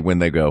immediately when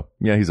they go,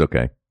 yeah, he's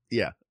okay.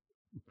 Yeah.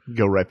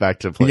 Go right back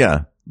to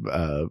playing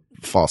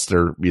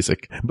Foster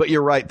music. But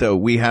you're right, though.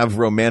 We have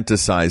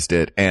romanticized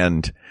it.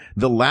 And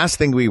the last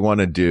thing we want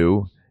to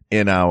do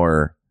in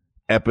our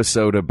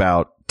episode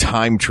about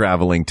time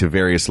traveling to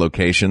various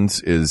locations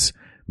is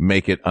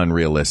make it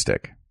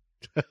unrealistic.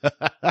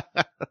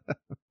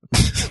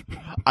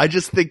 I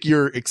just think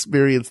your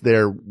experience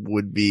there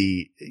would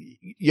be,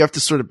 you have to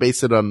sort of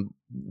base it on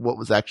what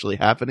was actually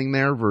happening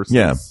there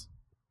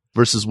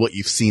versus what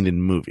you've seen in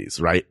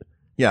movies, right?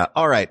 Yeah.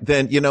 All right.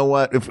 Then you know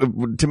what?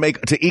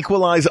 To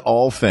equalize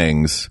all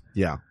things.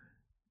 Yeah.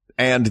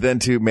 And then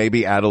to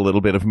maybe add a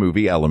little bit of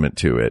movie element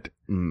to it.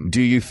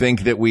 Do you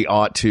think that we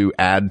ought to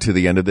add to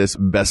the end of this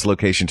best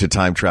location to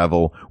time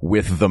travel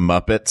with the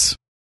Muppets?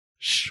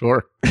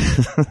 Sure.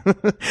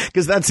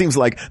 Because that seems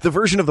like the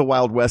version of the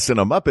Wild West in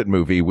a Muppet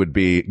movie would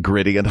be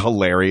gritty and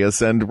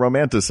hilarious and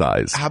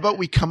romanticized. How about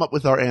we come up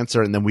with our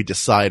answer and then we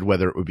decide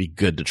whether it would be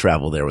good to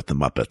travel there with the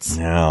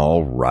Muppets?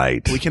 All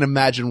right. We can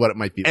imagine what it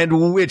might be.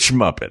 And which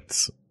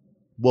Muppets?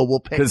 Well, we'll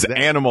pick because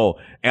Animal,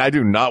 I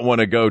do not want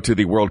to go to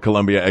the World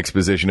Columbia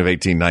Exposition of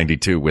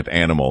 1892 with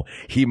Animal.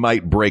 He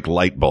might break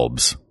light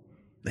bulbs.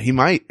 He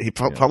might. He'd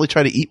probably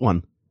try to eat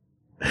one.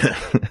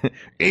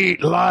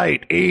 Eat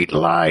light, eat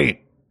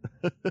light.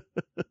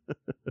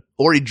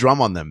 Or he'd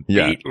drum on them.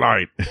 Yeah. Eat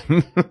light.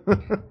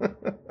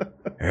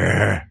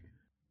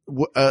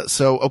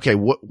 So, okay,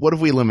 what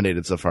have we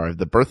eliminated so far? I have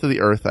the birth of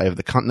the Earth. I have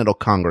the Continental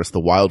Congress, the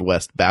Wild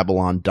West,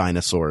 Babylon,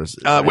 dinosaurs.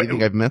 Is there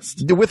anything I've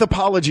missed? With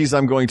apologies,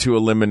 I'm going to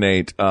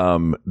eliminate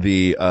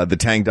the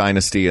Tang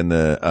Dynasty and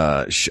the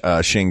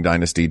Qing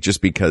Dynasty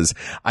just because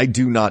I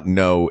do not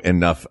know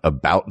enough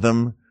about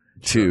them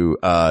to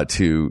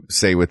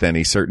say with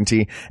any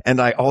certainty. And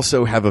I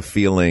also have a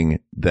feeling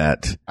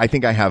that I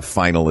think I have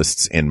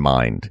finalists in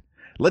mind.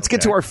 Let's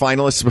get to our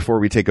finalists before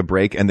we take a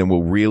break, and then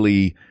we'll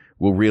really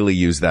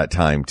use that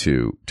time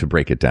to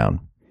break it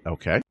down.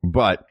 Okay.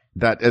 But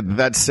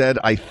that said,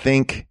 I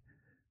think,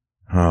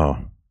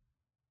 I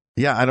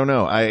don't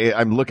know.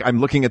 I'm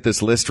looking at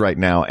this list right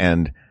now,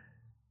 and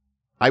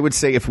I would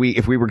say if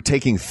we were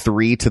taking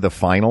 3 to the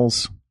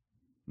finals,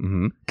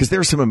 because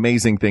there's some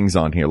amazing things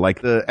on here,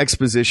 like the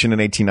exposition in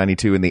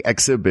 1892 and the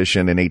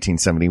exhibition in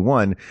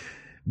 1871.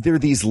 They're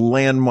these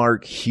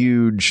landmark,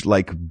 huge,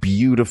 like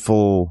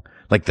beautiful,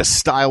 like the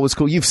style was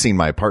cool. You've seen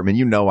my apartment.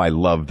 You know, I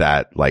love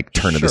that like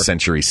turn of the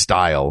century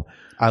style.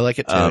 I like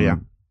it too. Yeah.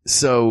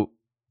 So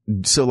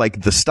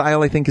like the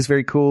style I think is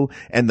very cool,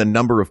 and the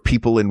number of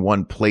people in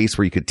one place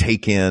where you could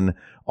take in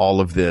all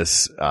of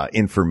this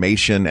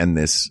information and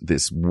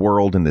this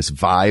world and this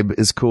vibe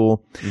is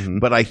cool. Mm-hmm.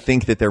 But I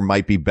think that there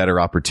might be better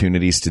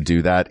opportunities to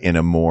do that in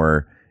a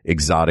more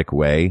exotic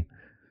way.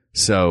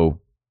 So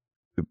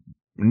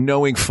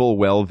knowing full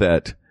well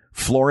that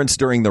Florence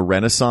during the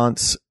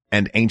Renaissance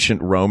and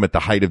ancient Rome at the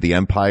height of the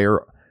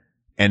empire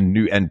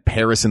and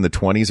Paris in the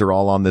 1920s are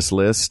all on this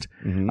list.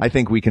 Mm-hmm. I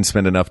think we can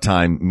spend enough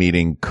time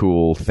meeting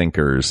cool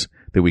thinkers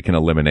that we can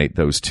eliminate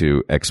those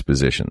two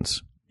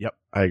expositions. Yep,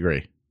 I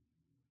agree.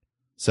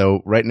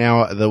 So right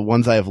now, the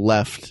ones I have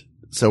left,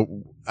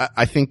 so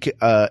I think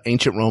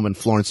ancient Rome and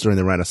Florence during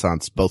the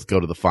Renaissance both go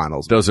to the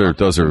finals. Those are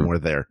we're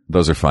there.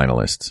 Those are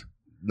finalists.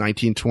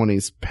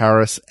 1920s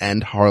Paris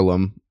and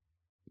Harlem.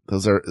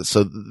 This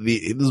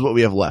is what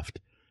we have left.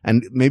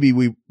 And maybe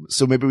we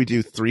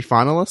do 3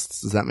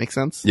 finalists. Does that make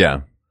sense?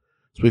 Yeah.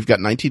 So we've got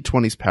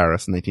 1920s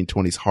Paris,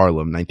 1920s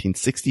Harlem,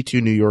 1962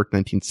 New York,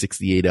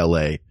 1968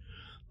 LA,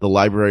 the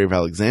Library of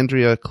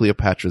Alexandria,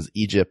 Cleopatra's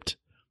Egypt,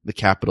 the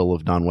capital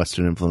of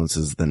non-Western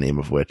influences, the name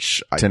of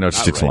which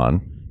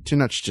Tenochtitlan.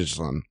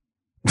 Tenochtitlan.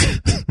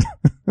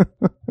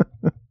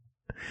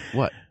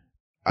 What?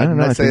 I don't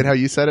know. I say it how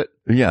you said it?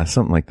 Yeah,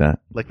 something like that.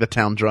 Like the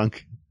town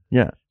drunk?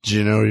 Yeah. Do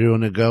you know where you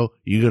want to go?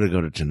 You gotta go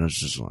to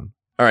Tenochtitlan.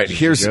 All right, Did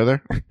you go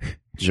there?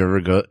 Did you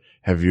ever go?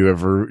 Did you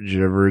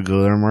ever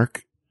go there,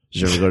 Mark?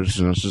 Did you ever go to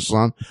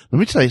Tenochtitlan? Let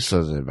me tell you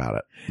something about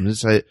it. Let me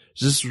tell you,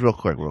 just real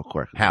quick.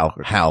 Hal,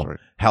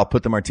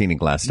 put the martini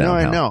glass down. No,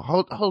 I Hal. know.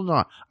 Hold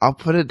on. I'll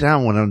put it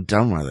down when I'm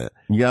done with it.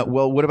 Yeah,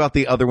 well, what about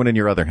the other one in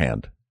your other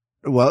hand?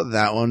 Well,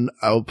 that one,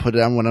 I'll put it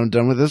down when I'm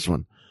done with this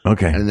one.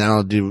 Okay. And then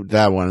I'll do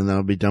that one, and then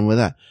I'll be done with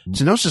that.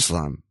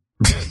 Tenochtitlan.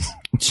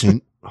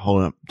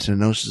 Hold up.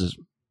 Tenochtitlan.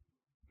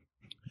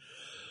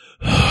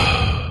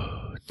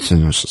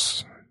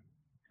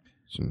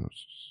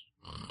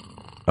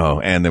 Oh,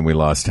 and then we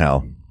lost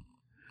Hal.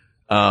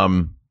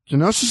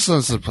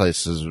 Tenochtitlan's the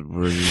places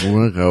where you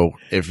want to go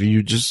if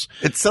you just...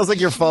 It sounds like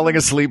you're falling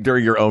asleep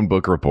during your own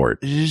book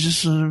report. You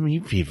just want to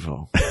meet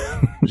people.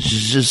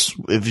 Just,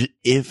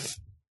 if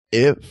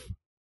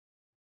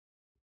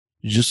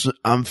just,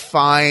 I'm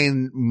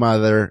fine,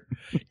 mother.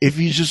 If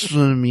you just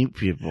want to meet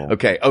people.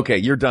 Okay,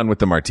 you're done with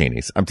the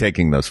martinis. I'm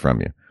taking those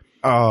from you.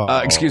 Oh.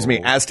 Excuse me,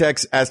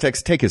 Aztecs,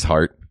 take his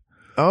heart.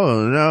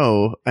 Oh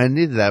no, I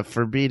need that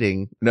for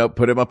beating. No,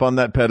 put him up on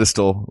that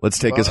pedestal. Let's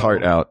take his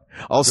heart out.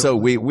 Also,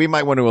 we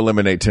might want to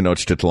eliminate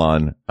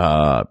Tenochtitlan,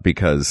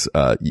 because,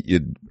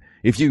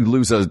 if you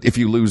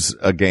lose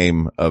a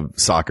game of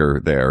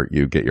soccer there,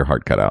 you get your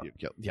heart cut out.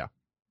 Yeah.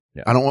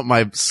 I don't want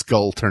my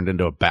skull turned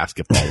into a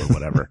basketball or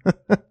whatever.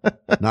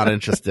 Not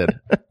interested.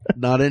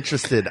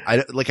 I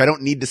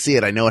don't need to see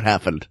it. I know it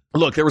happened.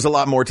 Look, there was a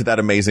lot more to that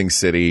amazing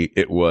city.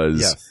 It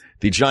was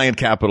the giant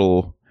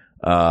capital.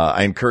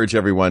 I encourage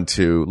everyone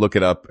to look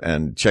it up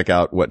and check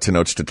out what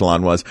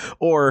Tenochtitlan was,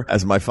 or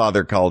as my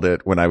father called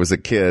it when I was a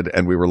kid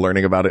and we were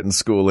learning about it in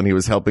school and he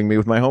was helping me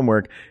with my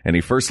homework and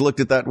he first looked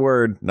at that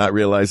word, not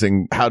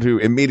realizing how to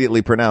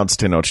immediately pronounce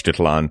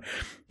Tenochtitlan.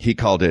 He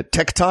called it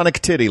Tectonic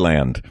Titty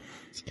Land.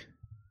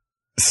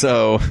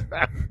 So.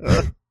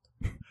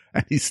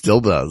 And he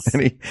still does.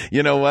 And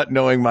you know what?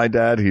 Knowing my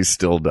dad, he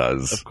still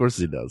does. Of course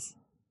he does.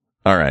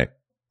 All right.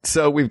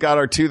 So we've got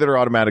our 2 that are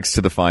automatics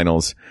to the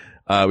finals.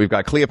 We've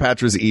got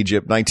Cleopatra's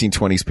Egypt,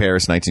 1920s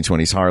Paris,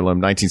 1920s Harlem,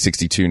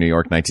 1962 New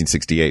York,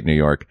 1968 New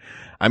York.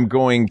 I'm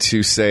going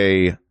to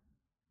say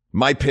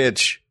my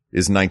pitch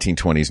is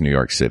 1920s New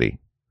York City.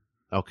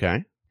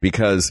 Okay.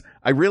 Because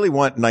I really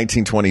want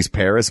 1920s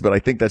Paris, but I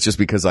think that's just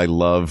because I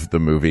love the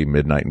movie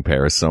Midnight in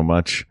Paris so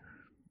much.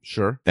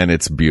 Sure. And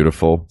it's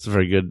beautiful. It's a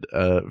very good,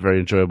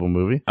 very enjoyable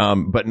movie.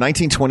 But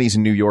 1920s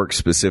New York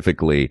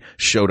specifically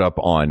showed up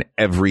on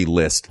every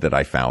list that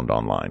I found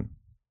online.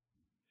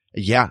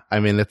 Yeah.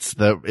 I mean,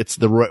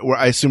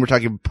 I assume we're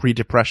talking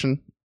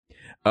pre-depression.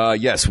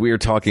 Yes, we are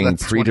talking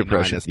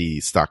pre-depression. Is the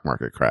stock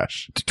market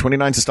crash.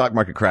 29 is the stock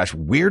market crash.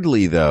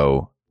 Weirdly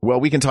though, well,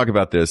 we can talk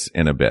about this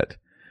in a bit.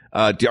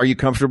 Are you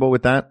comfortable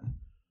with that?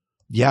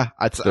 Yeah.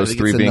 I think it's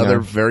another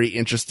very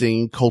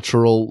interesting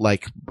cultural,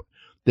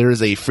 there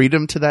is a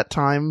freedom to that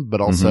time, but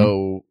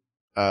also,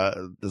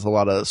 there's a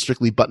lot of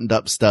strictly buttoned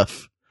up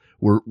stuff.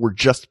 We're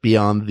just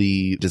beyond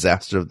the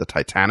disaster of the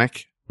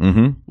Titanic,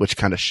 which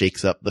kind of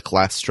shakes up the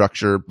class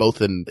structure,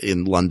 both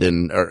in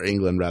London or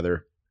England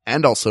rather,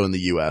 and also in the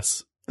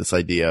US. This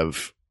idea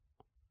of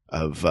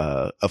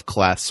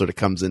class sort of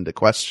comes into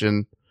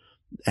question,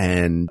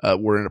 and,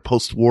 we're in a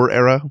post-war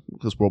era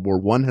because World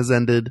War I has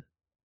ended.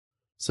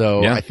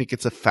 So I think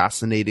it's a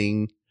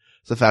fascinating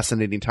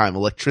time.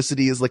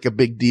 Electricity is like a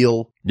big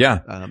deal. Yeah.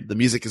 The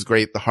music is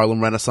great. The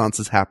Harlem Renaissance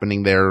is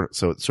happening there.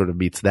 So it sort of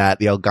meets that.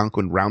 The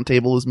Algonquin Round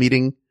Table is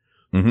meeting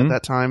at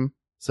that time.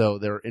 So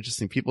there are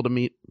interesting people to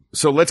meet.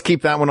 So let's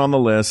keep that one on the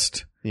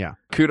list. Yeah.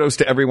 Kudos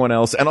to everyone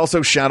else. And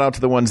also shout out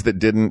to the ones that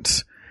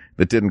didn't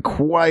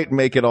quite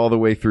make it all the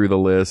way through the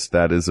list.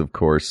 That is, of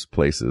course,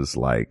 places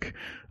like,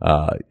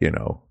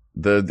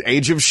 the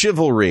Age of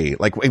Chivalry.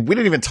 Like we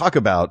didn't even talk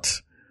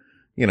about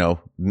you know,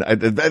 I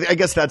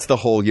guess that's the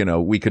whole, you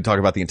know, we could talk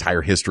about the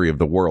entire history of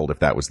the world if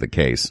that was the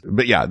case.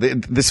 But yeah,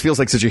 this feels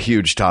like such a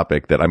huge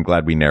topic that I'm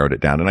glad we narrowed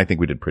it down, and I think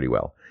we did pretty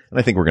well. And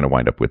I think we're going to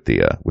wind up with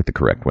the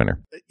correct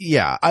winner.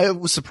 Yeah, I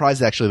was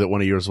surprised actually that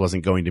one of yours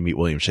wasn't going to meet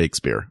William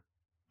Shakespeare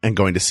and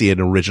going to see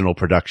an original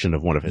production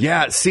of one of his.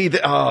 Yeah, see,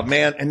 oh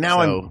man, and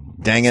now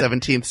dang it.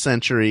 17th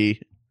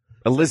century.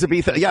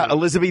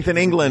 Elizabethan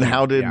England.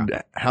 How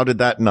did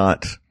that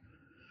not?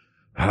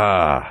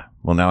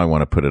 Well, now I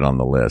want to put it on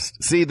the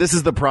list. See, this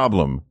is the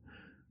problem.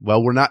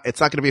 Well, it's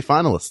not going to be a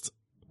finalist.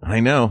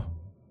 I know,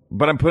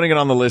 but I'm putting it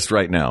on the list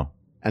right now.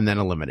 And then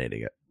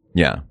eliminating it.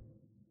 Yeah.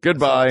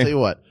 Goodbye. So I'll tell you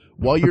what,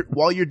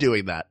 while you're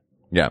doing that,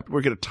 yeah,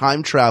 we're going to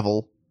time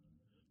travel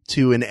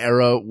to an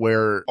era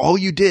where all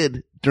you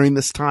did during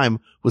this time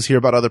was hear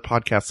about other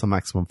podcasts on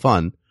Maximum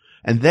Fun.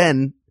 And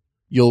then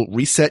you'll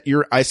reset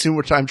I assume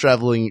we're time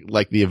traveling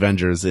like the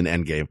Avengers in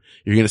Endgame.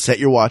 You're going to set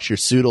your watch, your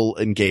suit will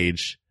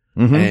engage,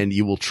 and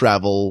you will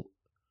travel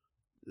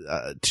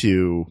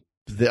to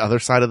the other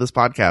side of this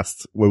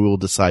podcast where we will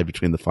decide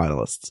between the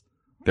finalists.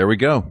 There we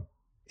go.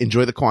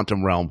 Enjoy the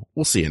quantum realm.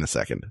 We'll see you in a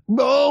second.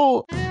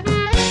 Oh!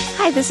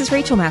 Hi, this is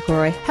Rachel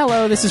McElroy.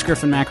 Hello, this is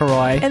Griffin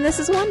McElroy. And this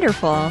is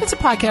Wonderful. It's a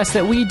podcast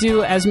that we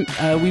do as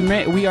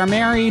we are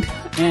married.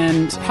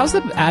 And how's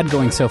the ad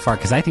going so far?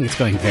 Because I think it's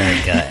going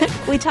very good.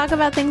 We talk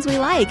about things we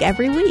like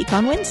every week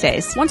on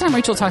Wednesdays. One time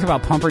Rachel talked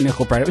about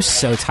pumpernickel bread. It was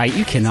so tight.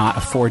 You cannot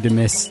afford to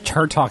miss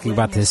her talking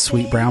about this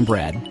sweet brown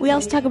bread. We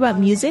also talk about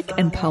music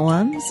and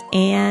poems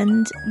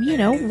and,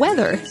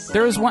 weather.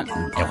 There was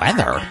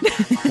weather.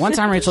 One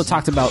time Rachel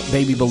talked about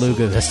Baby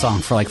Beluga, the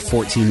song, for like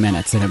 14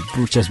 minutes, and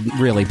it just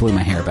really blew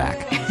my hair back.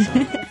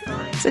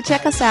 So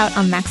check us out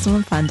on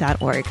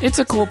MaximumFun.org. It's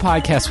a cool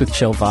podcast with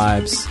chill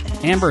vibes.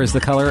 Amber is the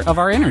color of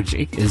our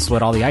energy, is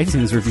what all the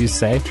iTunes reviews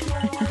say.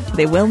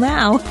 They will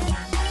now.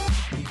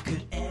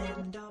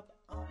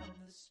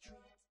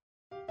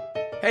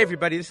 Hey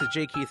everybody, this is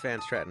J. Keith Van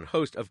Stratton,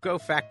 host of Go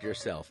Fact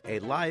Yourself, a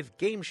live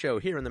game show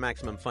here on the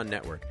Maximum Fun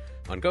Network.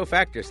 On Go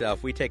Fact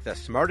Yourself, we take the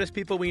smartest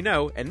people we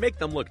know and make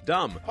them look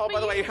dumb. Paul, by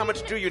the way, how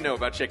much do you know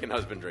about chicken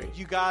husbandry?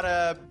 You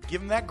gotta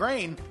give him that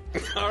grain.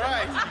 All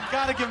right. You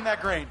gotta give him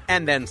that grain.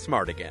 And then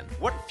smart again.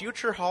 What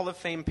future Hall of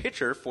Fame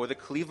pitcher for the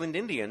Cleveland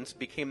Indians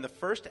became the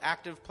first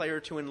active player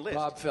to enlist?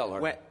 Bob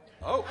Feller.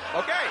 Oh,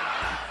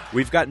 okay.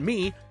 We've got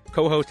me,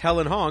 co-host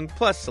Helen Hong,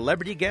 plus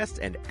celebrity guests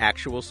and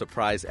actual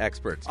surprise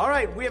experts. All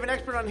right, we have an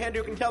expert on hand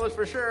who can tell us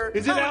for sure.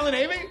 Is it Alan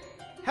Havey?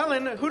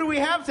 Helen, who do we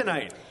have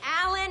tonight?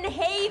 Alan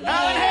Havey!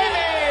 Alan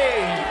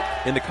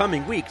Havey! In the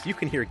coming weeks, you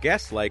can hear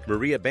guests like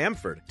Maria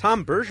Bamford,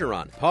 Tom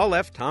Bergeron, Paul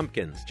F.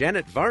 Tompkins,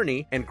 Janet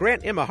Varney, and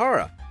Grant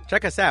Imahara.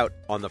 Check us out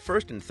on the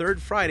first and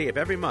third Friday of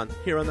every month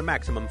here on the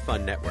Maximum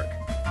Fun Network.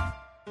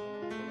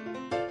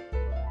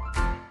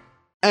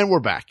 And we're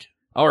back.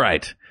 All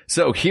right.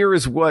 So here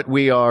is what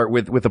we are,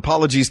 with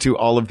apologies to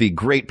all of the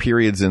great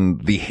periods in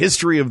the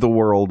history of the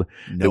world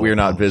that we are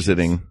not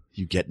visiting.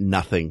 You get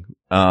nothing.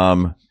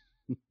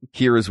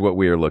 Here is what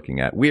we are looking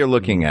at. We are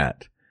looking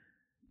at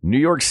New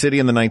York City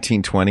in the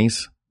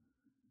 1920s.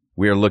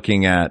 We are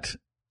looking at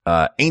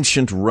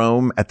ancient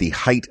Rome at the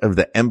height of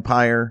the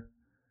empire.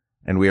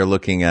 And we are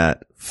looking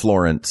at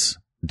Florence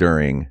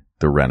during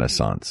the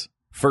Renaissance.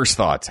 First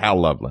thoughts,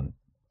 Hal Loveland.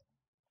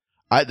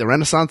 The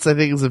Renaissance, I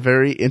think, is a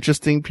very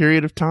interesting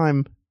period of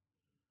time.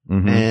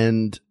 Mm-hmm.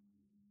 And,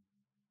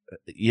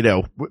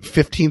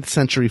 15th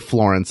century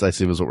Florence, I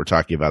assume, is what we're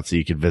talking about. So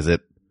you could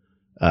visit.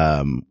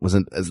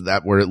 Is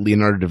that where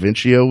Leonardo da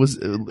Vinci was?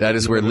 That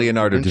is where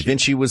Leonardo da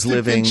Vinci was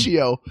living.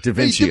 Da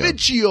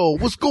Vinci,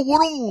 what's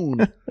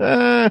going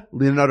on?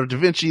 Leonardo da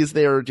Vinci is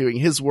there doing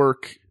his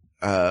work.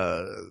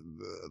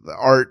 The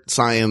art,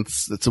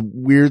 science. It's a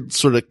weird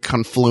sort of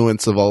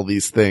confluence of all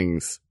these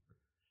things.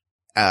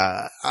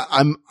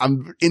 I'm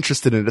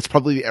interested in it. It's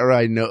probably the era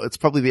I know. It's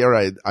probably the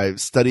era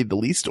I've studied the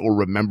least or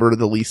remember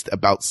the least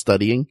about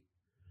studying.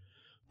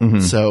 Mm-hmm.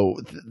 So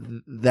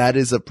that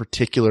is a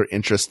particular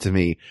interest to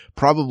me.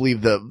 Probably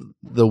the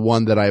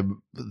one that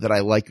I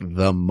like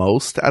the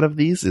most out of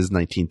these is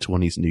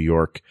 1920s New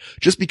York,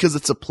 just because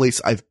it's a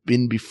place I've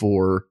been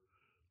before,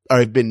 or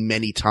I've been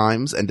many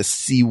times, and to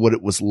see what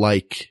it was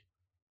like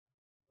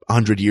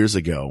 100 years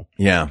ago.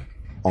 Yeah.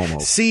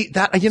 Almost. See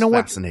that, you know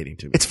what? Fascinating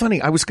to me. It's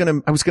funny. I was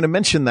going to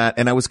mention that,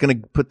 and I was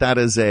going to put that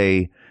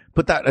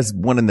as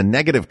one in the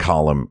negative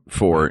column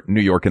for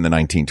New York in the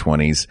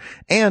 1920s,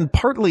 and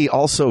partly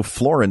also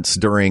Florence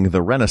during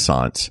the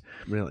Renaissance.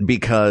 Really?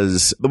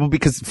 Because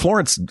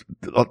Florence,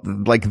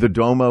 like the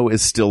Duomo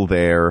is still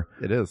there.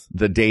 It is.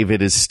 The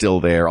David is still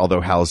there,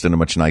 although housed in a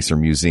much nicer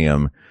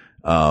museum.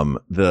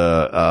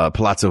 The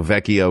Palazzo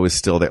Vecchio is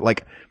still there.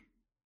 Like,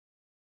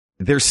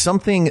 there's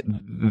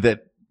something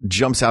that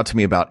jumps out to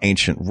me about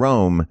ancient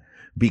Rome,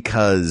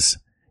 because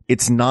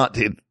it's not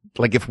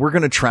like, if we're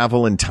going to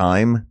travel in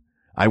time,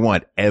 I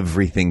want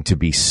everything to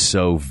be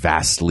so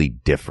vastly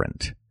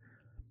different.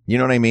 You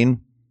know what I mean?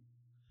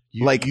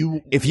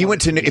 If you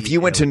went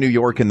to New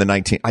York in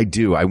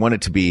the I want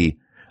it to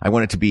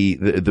be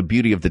the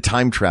beauty of the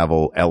time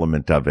travel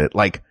element of it.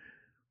 Like,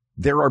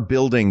 there are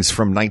buildings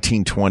from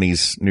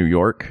 1920s New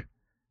York.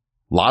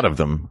 A lot of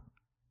them.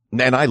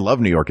 And I love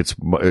New York.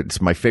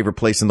 It's my favorite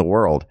place in the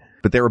world.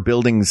 But there are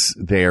buildings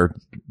there.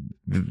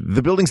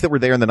 The buildings that were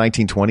there in the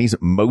 1920s,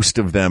 most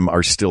of them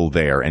are still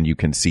there and you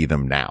can see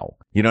them now.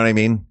 You know what I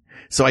mean?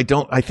 So I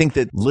think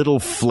that little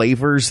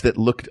flavors that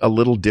looked a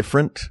little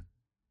different,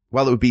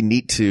 while it would be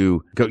neat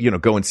to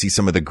go and see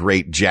some of the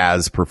great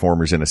jazz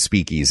performers in a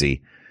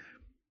speakeasy,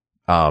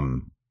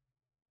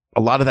 a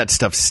lot of that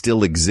stuff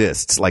still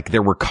exists. Like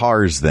there were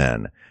cars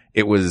then.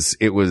 It was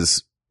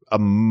a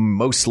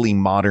mostly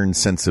modern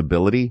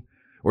sensibility,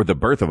 or the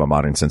birth of a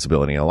modern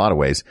sensibility in a lot of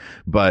ways.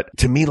 But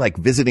to me, like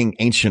visiting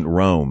ancient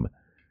Rome,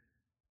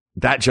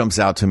 that jumps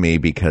out to me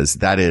because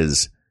that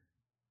is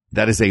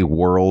a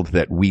world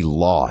that we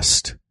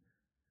lost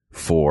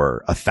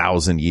for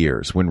 1,000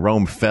 years. When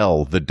Rome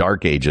fell, the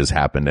Dark Ages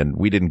happened and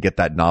we didn't get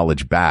that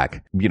knowledge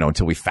back,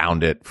 until we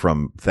found it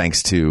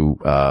thanks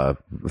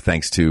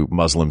to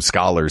Muslim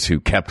scholars who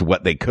kept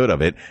what they could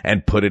of it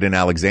and put it in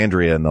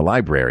Alexandria in the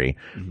library.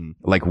 Mm-hmm.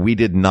 Like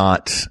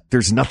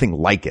there's nothing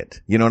like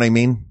it. You know what I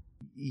mean?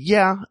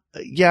 Yeah.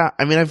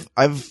 I mean,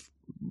 I've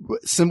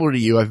similar to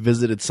you, I've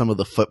visited some of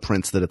the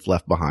footprints that it's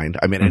left behind.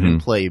 I mean, I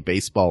didn't play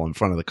baseball in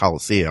front of the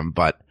Coliseum,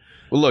 but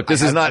well, look,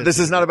 this is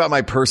not about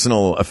my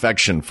personal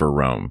affection for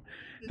Rome.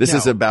 This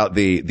is about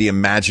the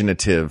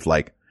imaginative,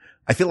 like,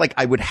 I feel like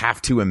I would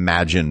have to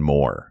imagine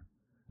more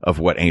of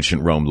what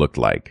ancient Rome looked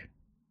like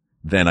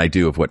than I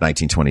do of what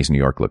 1920s New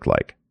York looked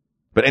like.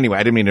 But anyway,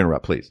 I didn't mean to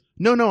interrupt, please.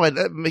 No,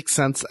 that makes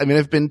sense. I mean,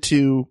 I've been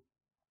to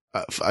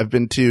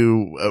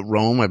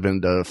Rome. I've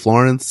been to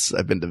Florence.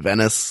 I've been to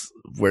Venice,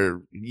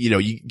 where,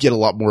 you get a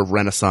lot more of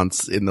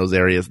Renaissance in those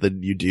areas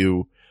than you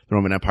do the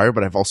Roman Empire.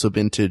 But I've also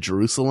been to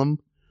Jerusalem,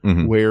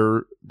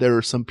 where there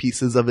are some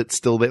pieces of it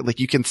still there.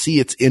 Like you can see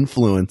its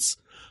influence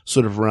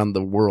sort of around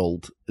the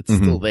world. It's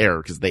still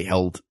there because they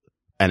held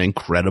an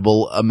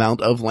incredible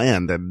amount of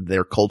land and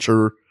their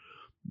culture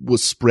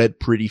was spread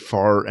pretty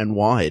far and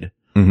wide.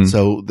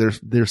 So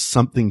there's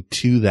something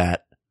to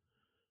that.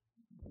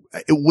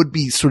 It would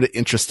be sort of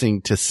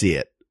interesting to see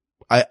it.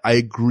 I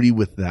agree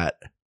with that.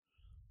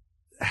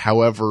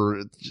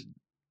 However,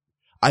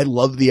 I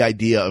love the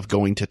idea of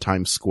going to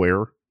Times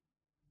Square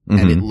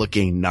and it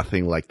looking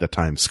nothing like the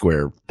Times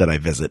Square that I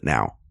visit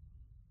now.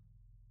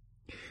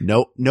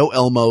 No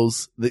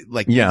Elmos.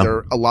 There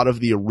are a lot of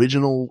the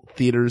original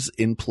theaters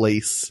in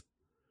place.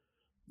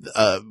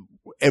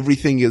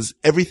 Everything is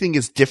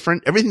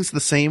different. Everything's the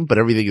same, but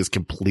everything is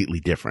completely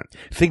different.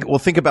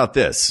 Think about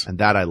this. And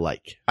that I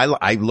like. I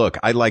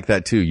like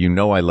that too.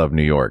 I love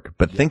New York,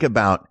 but think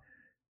about,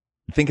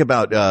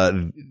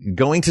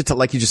 going to,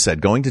 like you just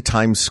said, going to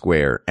Times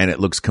Square and it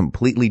looks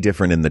completely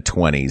different in the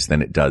 20s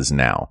than it does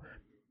now.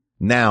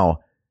 Now,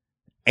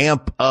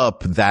 amp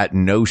up that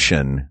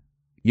notion,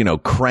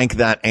 crank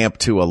that amp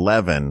to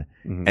 11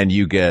 and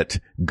you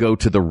go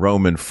to the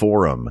Roman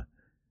Forum.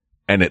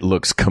 And it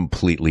looks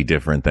completely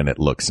different than it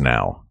looks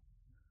now.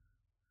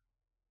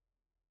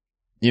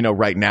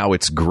 Right now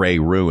it's gray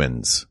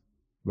ruins.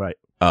 Right.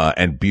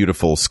 And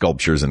beautiful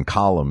sculptures and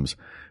columns.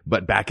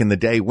 But back in the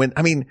day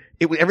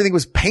everything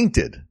was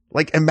painted.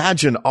 Like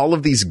imagine all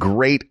of these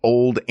great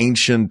old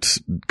ancient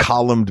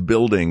columned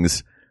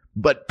buildings,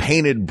 but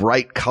painted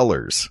bright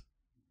colors.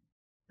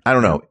 I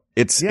don't know.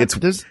 There's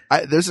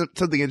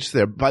something interesting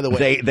there. By the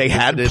way, they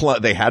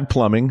had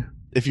plumbing.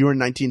 If you were in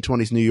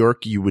 1920s New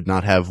York, you would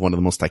not have one of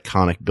the most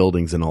iconic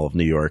buildings in all of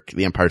New York,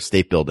 the Empire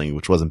State Building,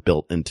 which wasn't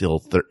built until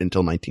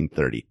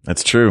 1930.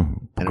 That's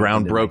true.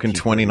 Ground broke in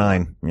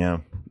 29. Yeah.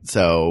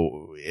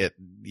 So it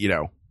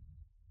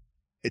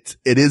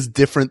is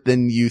different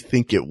than you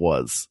think it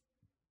was.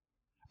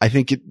 I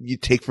think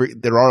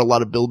there are a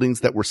lot of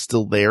buildings that were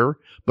still there,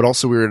 but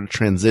also we were in a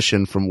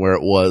transition from where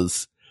it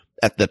was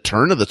at the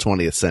turn of the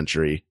 20th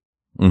century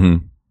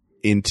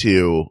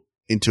into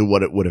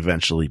what it would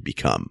eventually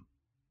become.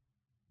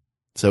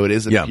 So it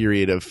is a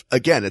period of,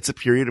 again, it's a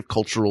period of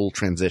cultural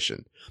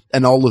transition.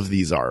 And all of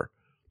these are.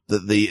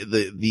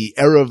 The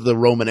era of the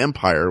Roman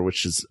Empire,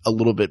 which is a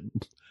little bit,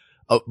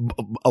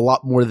 a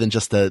lot more than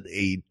just a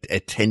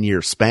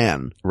 10-year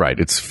span. Right.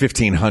 It's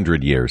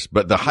 1,500 years,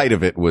 but the height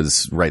of it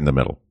was right in the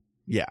middle.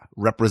 Yeah.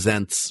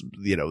 Represents,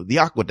 the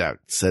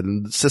aqueducts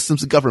and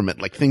systems of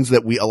government, like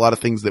a lot of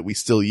things that we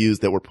still use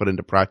that were put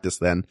into practice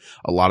then,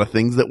 a lot of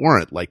things that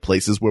weren't, like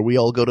places where we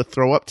all go to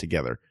throw up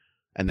together.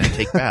 And then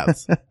take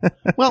baths.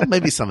 Well,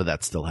 maybe some of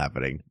that's still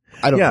happening.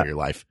 I don't know your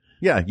life.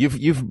 Yeah,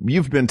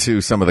 you've been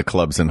to some of the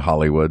clubs in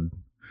Hollywood.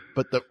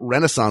 But the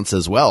Renaissance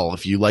as well,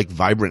 if you like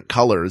vibrant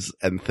colors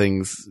and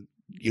things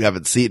you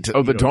haven't seen.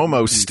 The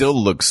Duomo still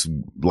looks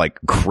like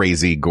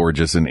crazy,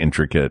 gorgeous, and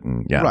intricate,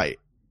 and yeah. Right.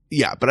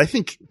 Yeah, but I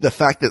think the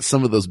fact that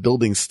some of those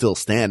buildings still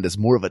stand is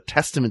more of a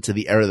testament to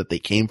the era that they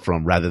came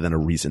from rather than a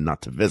reason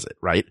not to visit,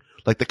 right?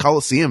 Like the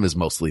Colosseum is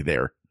mostly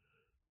there.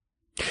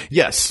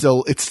 Yes.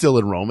 It's still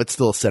in Rome. It's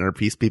still a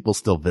centerpiece. People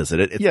still visit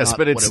it. It's not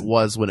what it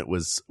was when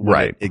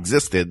it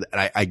existed.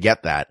 And I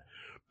get that.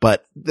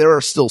 But there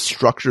are still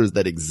structures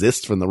that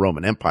exist from the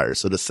Roman Empire.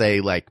 So to say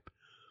like,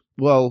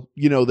 well,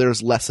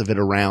 there's less of it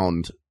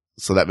around,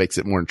 So that makes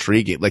it more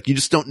intriguing. Like you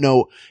just don't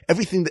know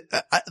everything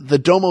the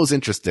Domo is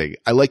interesting.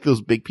 I like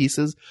those big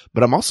pieces,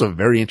 but I'm also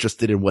very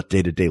interested in what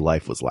day-to-day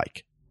life was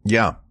like.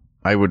 Yeah.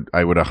 I would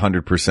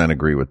 100%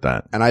 agree with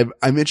that. And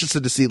I'm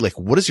interested to see like,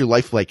 what is your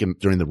life like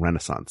during the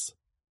Renaissance?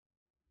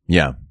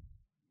 Yeah.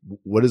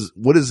 What is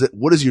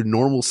your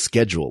normal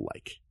schedule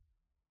like?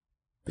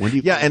 When do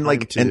you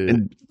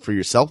and for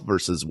yourself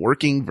versus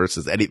working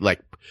versus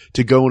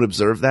to go and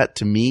observe that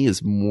to me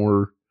is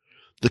more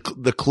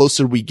the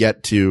closer we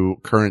get to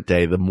current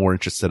day, the more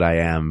interested I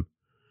am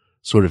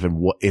sort of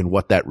in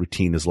what that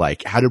routine is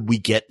like. How did we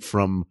get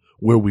from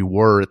where we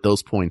were at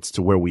those points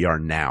to where we are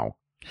now?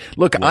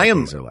 Look, I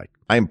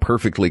am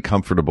perfectly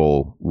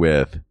comfortable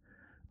with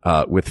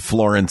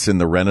Florence in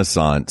the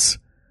Renaissance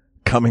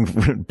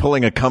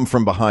pulling a come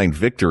from behind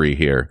victory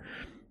here,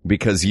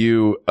 because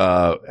you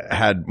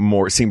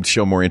seemed to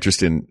show more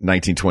interest in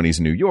 1920s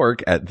New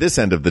York at this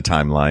end of the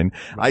timeline.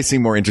 I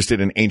seem more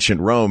interested in ancient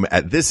Rome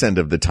at this end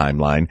of the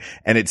timeline.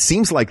 And it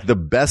seems like the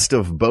best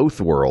of both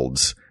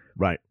worlds,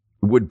 right,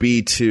 would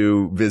be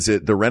to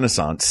visit the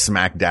Renaissance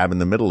smack dab in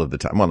the middle of the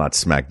time. Well, not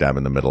smack dab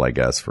in the middle, I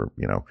guess, for,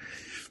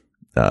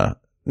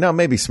 no,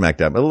 maybe smack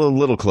dab, a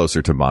little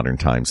closer to modern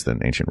times than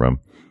ancient Rome.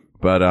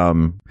 But,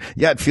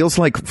 it feels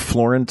like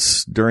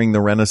Florence during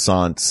the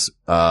Renaissance,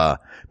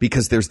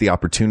 because there's the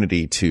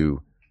opportunity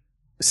to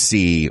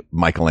see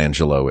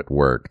Michelangelo at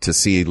work, to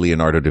see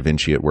Leonardo da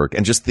Vinci at work,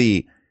 and just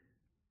and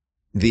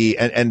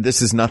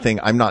this is nothing,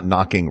 I'm not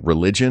knocking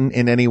religion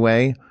in any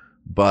way,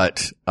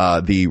 but,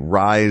 the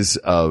rise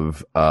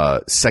of,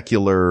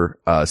 secular,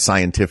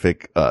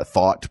 scientific,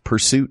 thought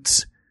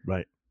pursuits.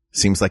 Right.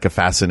 Seems like a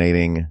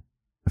fascinating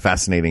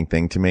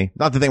thing to me.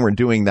 Not that they weren't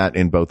doing that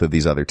in both of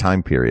these other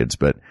time periods,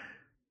 but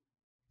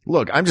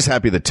look, I'm just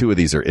happy that two of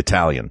these are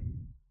Italian.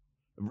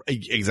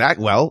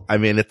 Exactly. Well, I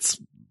mean, that's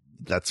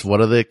one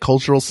of the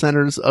cultural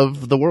centers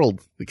of the world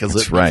because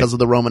of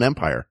the Roman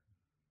Empire.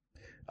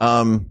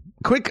 I'm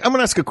going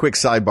to ask a quick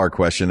sidebar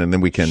question, and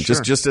then we can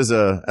just as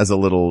a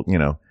little,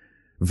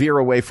 veer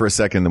away for a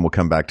second, then we'll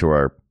come back to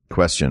our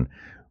question.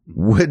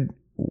 What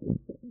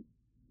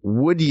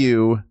would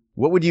you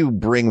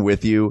bring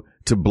with you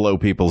to blow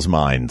people's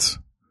minds?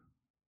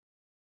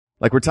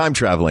 Like, we're time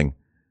traveling.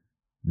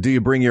 Do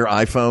you bring your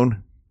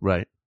iPhone?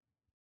 Right.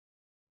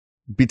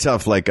 Be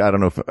tough. Like, I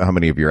don't know how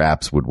many of your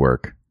apps would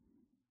work,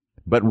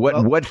 but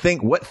what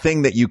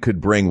thing that you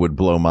could bring would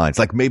blow minds?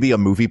 Like maybe a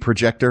movie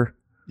projector.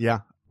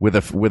 Yeah. With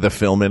a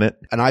film in it.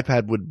 An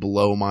iPad would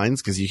blow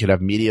minds because you could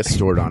have media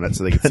stored on it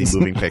so they can see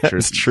moving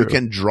pictures. That's true. You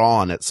can draw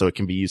on it so it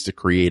can be used to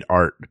create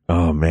art.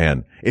 Oh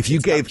man. If you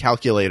gave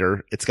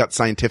calculator, it's got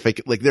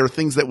scientific, like there are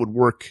things that would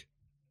work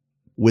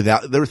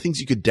there are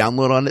things you could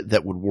download on it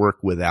that would work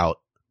without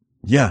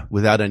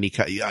any,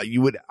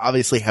 you would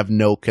obviously have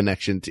no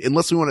connection to,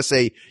 unless we want to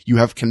say you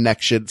have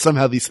connection.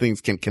 Somehow these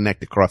things can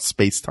connect across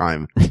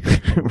space-time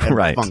and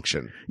right.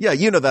 function. Yeah.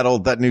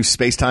 that new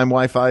space-time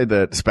Wi-Fi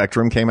that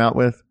Spectrum came out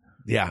with.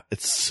 Yeah.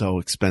 It's so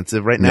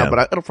expensive right now,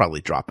 but it'll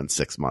probably drop in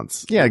 6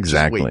 months. Yeah,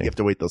 exactly. You have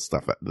to wait those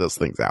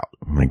things out.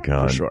 Oh my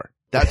God. For sure.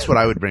 That's what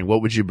I would bring.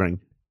 What would you bring?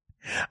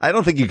 I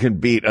don't think you can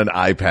beat an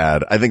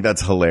iPad. I think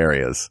that's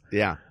hilarious.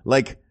 Yeah.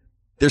 Like,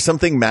 there's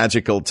something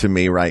magical to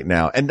me right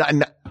now. And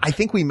I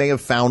think we may have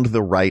found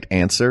the right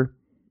answer.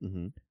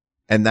 Mm-hmm.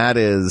 And that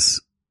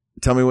is,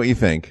 tell me what you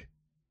think.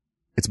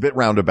 It's a bit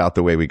roundabout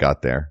the way we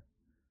got there.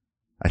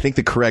 I think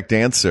the correct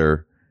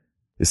answer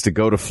is to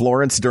go to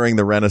Florence during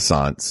the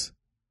Renaissance,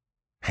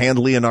 hand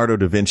Leonardo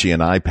da Vinci an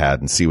iPad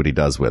and see what he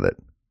does with it.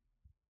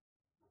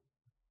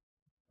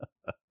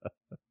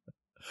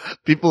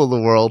 People of the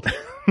world.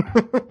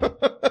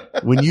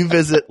 When you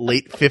visit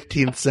late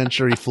 15th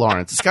century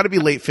Florence, it's got to be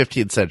late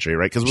 15th century,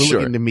 right? Because we're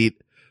looking to meet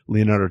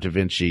Leonardo da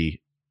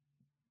Vinci.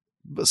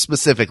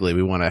 Specifically,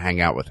 we want to hang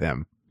out with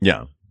him.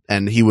 Yeah.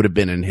 And he would have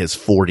been in his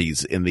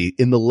 40s in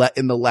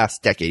the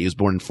last decade. He was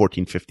born in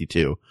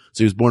 1452. So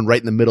he was born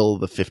right in the middle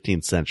of the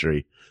 15th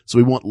century. So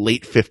we want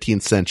late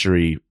 15th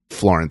century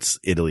Florence,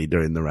 Italy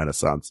during the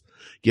Renaissance.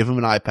 Give him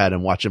an iPad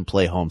and watch him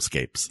play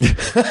Homescapes.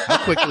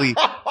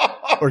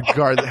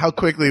 How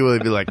quickly will he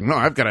be like, no,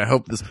 I've got to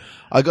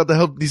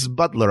help this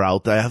butler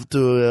out. I have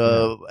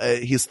to,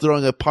 he's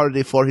throwing a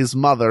party for his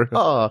mother.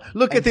 Oh,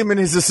 look at him in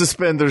his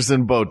suspenders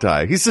and bow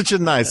tie. He's such a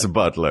nice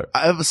butler.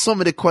 I have so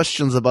many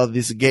questions about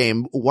this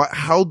game.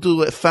 How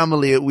do a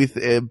family with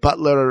a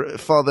butler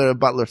father, a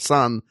butler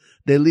son,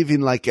 they live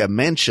in like a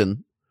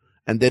mansion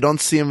and they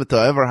don't seem to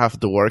ever have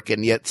to work,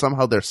 and yet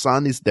somehow their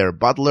son is their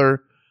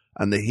butler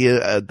and he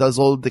does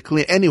all the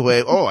clean.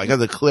 Anyway, I got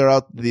to clear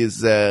out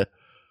these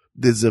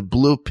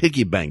blue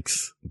piggy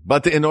banks.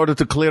 But in order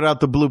to clear out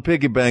the blue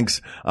piggy banks,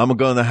 I'm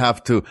going to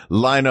have to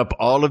line up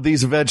all of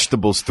these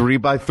vegetables 3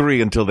 by 3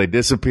 until they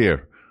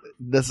disappear.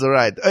 That's all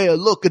right. Hey,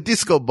 look, a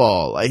disco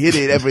ball. I hit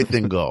it,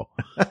 everything go.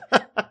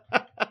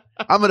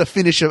 I'm going to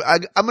finish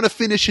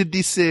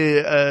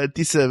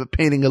this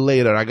painting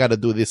later. I got to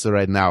do this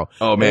right now.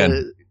 Oh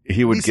man.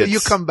 You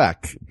come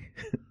back.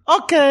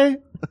 Okay.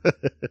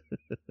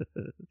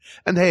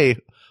 And hey,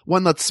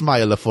 one that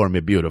smile for me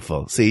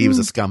beautiful. See, he was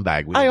a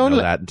scumbag. We didn't know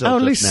that until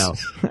just now.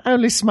 I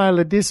only smile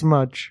at this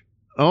much.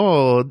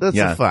 Oh,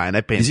 that's fine.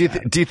 I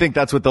painted Do you think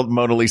that's what the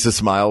Mona Lisa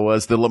smile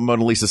was? The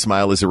Mona Lisa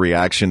smile is a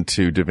reaction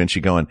to Da Vinci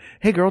going,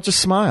 hey girl, just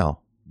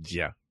smile.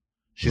 Yeah.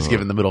 She's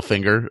giving the middle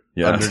finger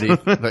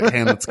underneath the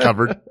hand that's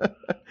covered.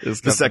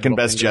 The second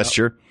best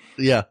gesture.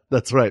 Yeah,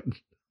 that's right.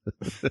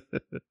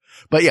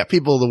 But yeah,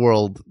 people of the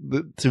world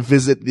to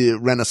visit the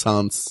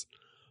Renaissance,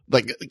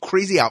 like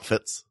crazy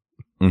outfits.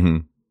 Mm-hmm.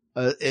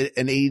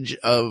 An age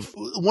of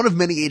one of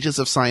many ages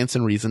of science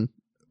and reason,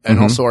 and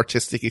also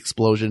artistic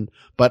explosion,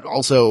 but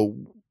also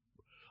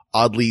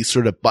oddly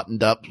sort of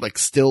buttoned up, like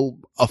still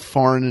a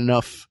foreign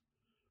enough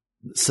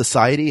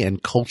society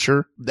and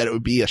culture that it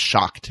would be a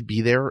shock to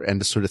be there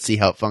and to sort of see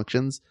how it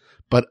functions.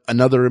 But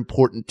another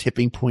important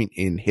tipping point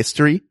in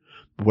history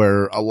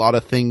where a lot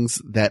of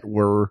things that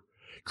were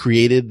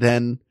created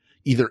then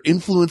either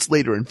influenced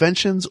later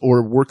inventions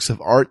or works of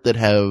art that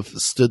have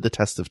stood the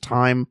test of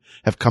time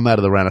have come out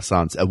of the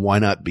Renaissance. And why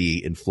not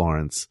be in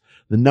Florence,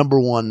 the number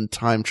one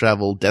time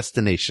travel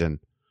destination,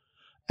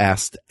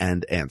 asked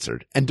and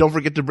answered. And don't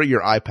forget to bring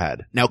your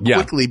iPad. Now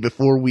quickly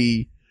before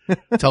we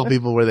tell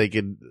people where they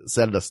can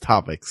send us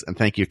topics. And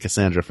thank you,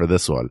 Cassandra, for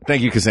this one.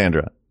 Thank you,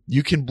 Cassandra.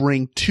 You can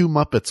bring 2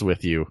 Muppets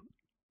with you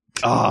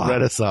to the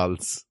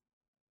Renaissance.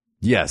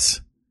 Yes.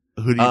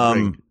 Who do you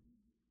bring?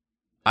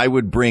 I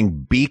would bring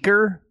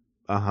Beaker.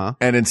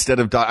 And instead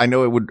of, I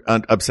know it would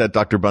upset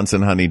Dr.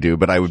 Bunsen Honeydew,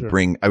 but I would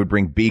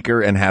bring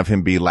Beaker and have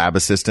him be lab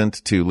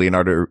assistant to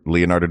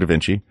Leonardo da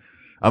Vinci.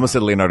 I almost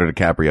said Leonardo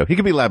DiCaprio. He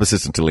could be lab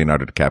assistant to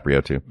Leonardo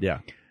DiCaprio too. Yeah.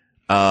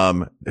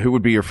 Who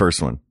would be your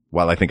first one?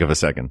 While I think of a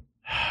second.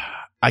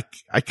 I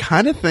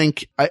kind of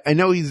think, I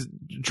know he's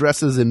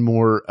dresses in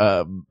more,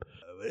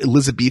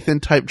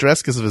 Elizabethan type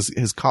dress because of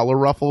his collar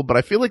ruffle, but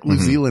I feel like New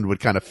Zealand would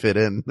kind of fit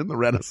in the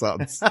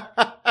Renaissance.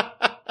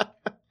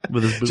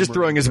 With his just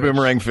throwing his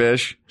boomerang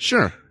fish.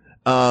 Sure.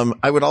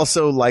 I would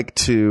also like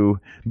to,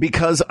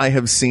 because I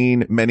have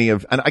seen many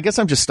of, and I guess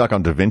I'm just stuck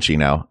on Da Vinci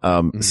now.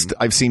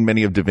 I've seen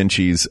many of Da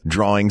Vinci's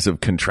drawings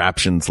of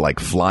contraptions like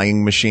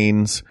flying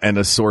machines and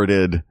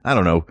assorted, I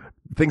don't know,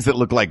 things that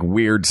look like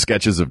weird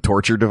sketches of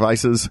torture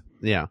devices.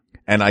 Yeah.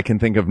 And I can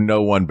think of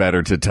no one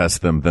better to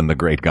test them than the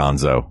great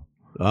Gonzo.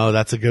 Oh,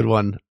 that's a good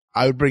one.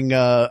 I would bring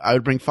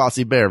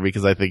Fosse Bear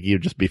because I think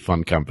he'd just be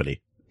fun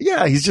company.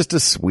 Yeah, he's just a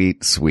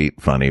sweet,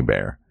 sweet, funny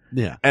bear.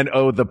 Yeah. And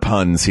the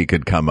puns he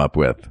could come up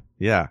with.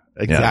 Yeah,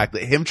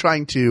 exactly. Yeah. Him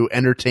trying to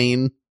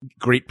entertain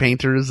great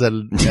painters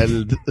and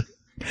who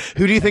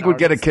do you think would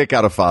get a kick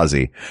out of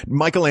Fozzie?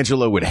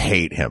 Michelangelo would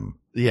hate him.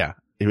 Yeah,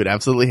 he would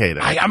absolutely hate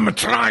him. I am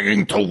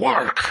trying to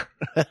work.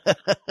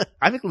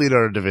 I think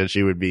Leonardo da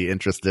Vinci would be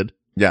interested.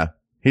 Yeah,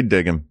 he'd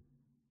dig him.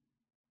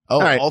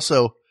 Oh, right.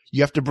 Also,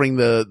 you have to bring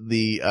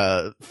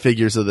the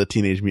figures of the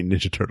Teenage Mutant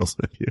Ninja Turtles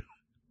with you.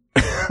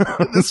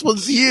 This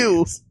was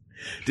you.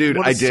 Dude,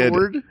 I did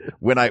sword.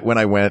 when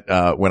I went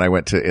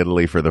to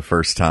Italy for the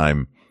first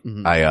time.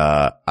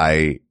 I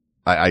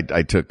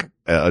took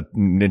a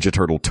Ninja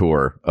Turtle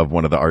tour of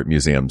one of the art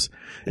museums,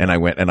 and I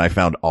went and I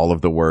found all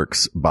of the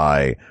works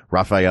by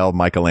Raphael,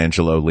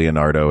 Michelangelo,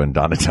 Leonardo, and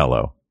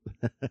Donatello.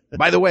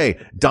 By the way,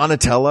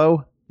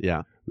 Donatello,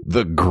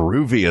 the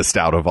grooviest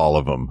out of all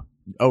of them.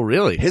 Oh,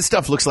 really? His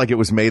stuff looks like it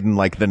was made in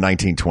like the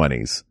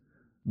 1920s.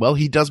 Well,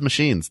 he does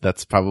machines.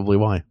 That's probably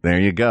why.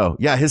 There you go.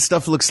 Yeah, his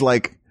stuff looks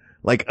like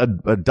a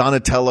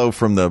Donatello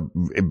from the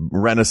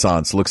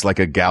Renaissance looks like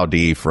a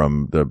Gaudí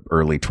from the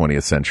early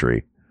 20th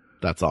century.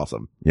 That's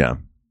awesome. Yeah.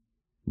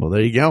 Well,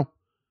 there you go.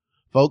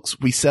 Folks,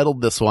 we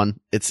settled this one.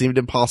 It seemed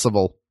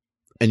impossible,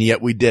 and yet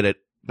we did it.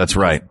 That's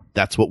right.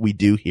 That's what we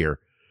do here.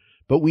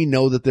 But we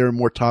know that there are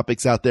more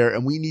topics out there,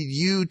 and we need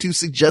you to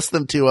suggest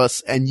them to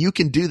us, and you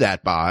can do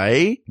that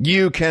by...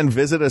 You can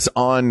visit us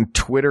on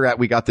Twitter at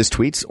We Got This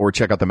Tweets, or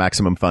check out the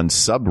Maximum Fun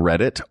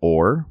subreddit,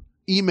 or...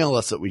 email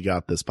us at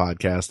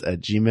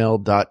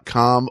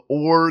wegotThisPodcast@gmail.com,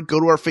 or go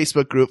to our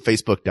Facebook group,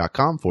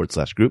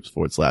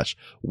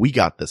 facebook.com/groups/We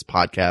Got This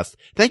Podcast.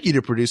 Thank you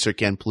to producer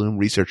Ken Plume,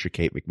 researcher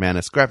Kate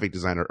McManus, graphic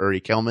designer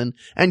Uri Kelman,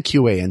 and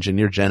QA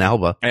engineer Jen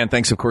Alba. And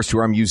thanks, of course, to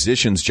our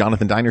musicians,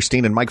 Jonathan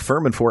Dinerstein and Mike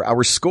Furman, for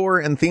our score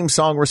and theme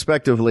song,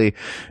 respectively.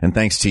 And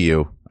thanks to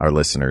you, our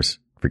listeners,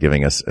 for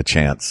giving us a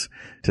chance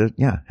to,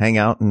 hang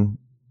out and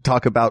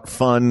talk about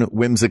fun,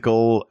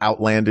 whimsical,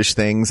 outlandish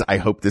things. I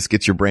hope this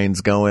gets your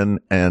brains going,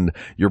 and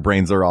your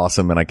brains are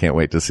awesome, and I can't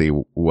wait to see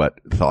what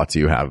thoughts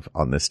you have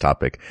on this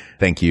topic.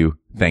 Thank you,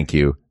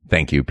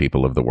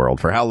 people of the world.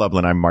 For Hal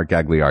Lublin, I'm Mark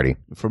Gagliardi.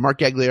 For Mark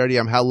Gagliardi,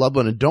 I'm Hal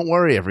Lublin, and don't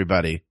worry,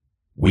 everybody.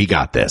 We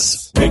got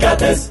this. We got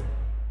this.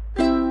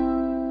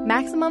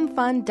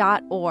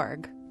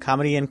 MaximumFun.org.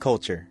 Comedy and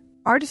culture.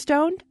 Artist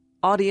owned.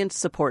 Audience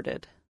supported.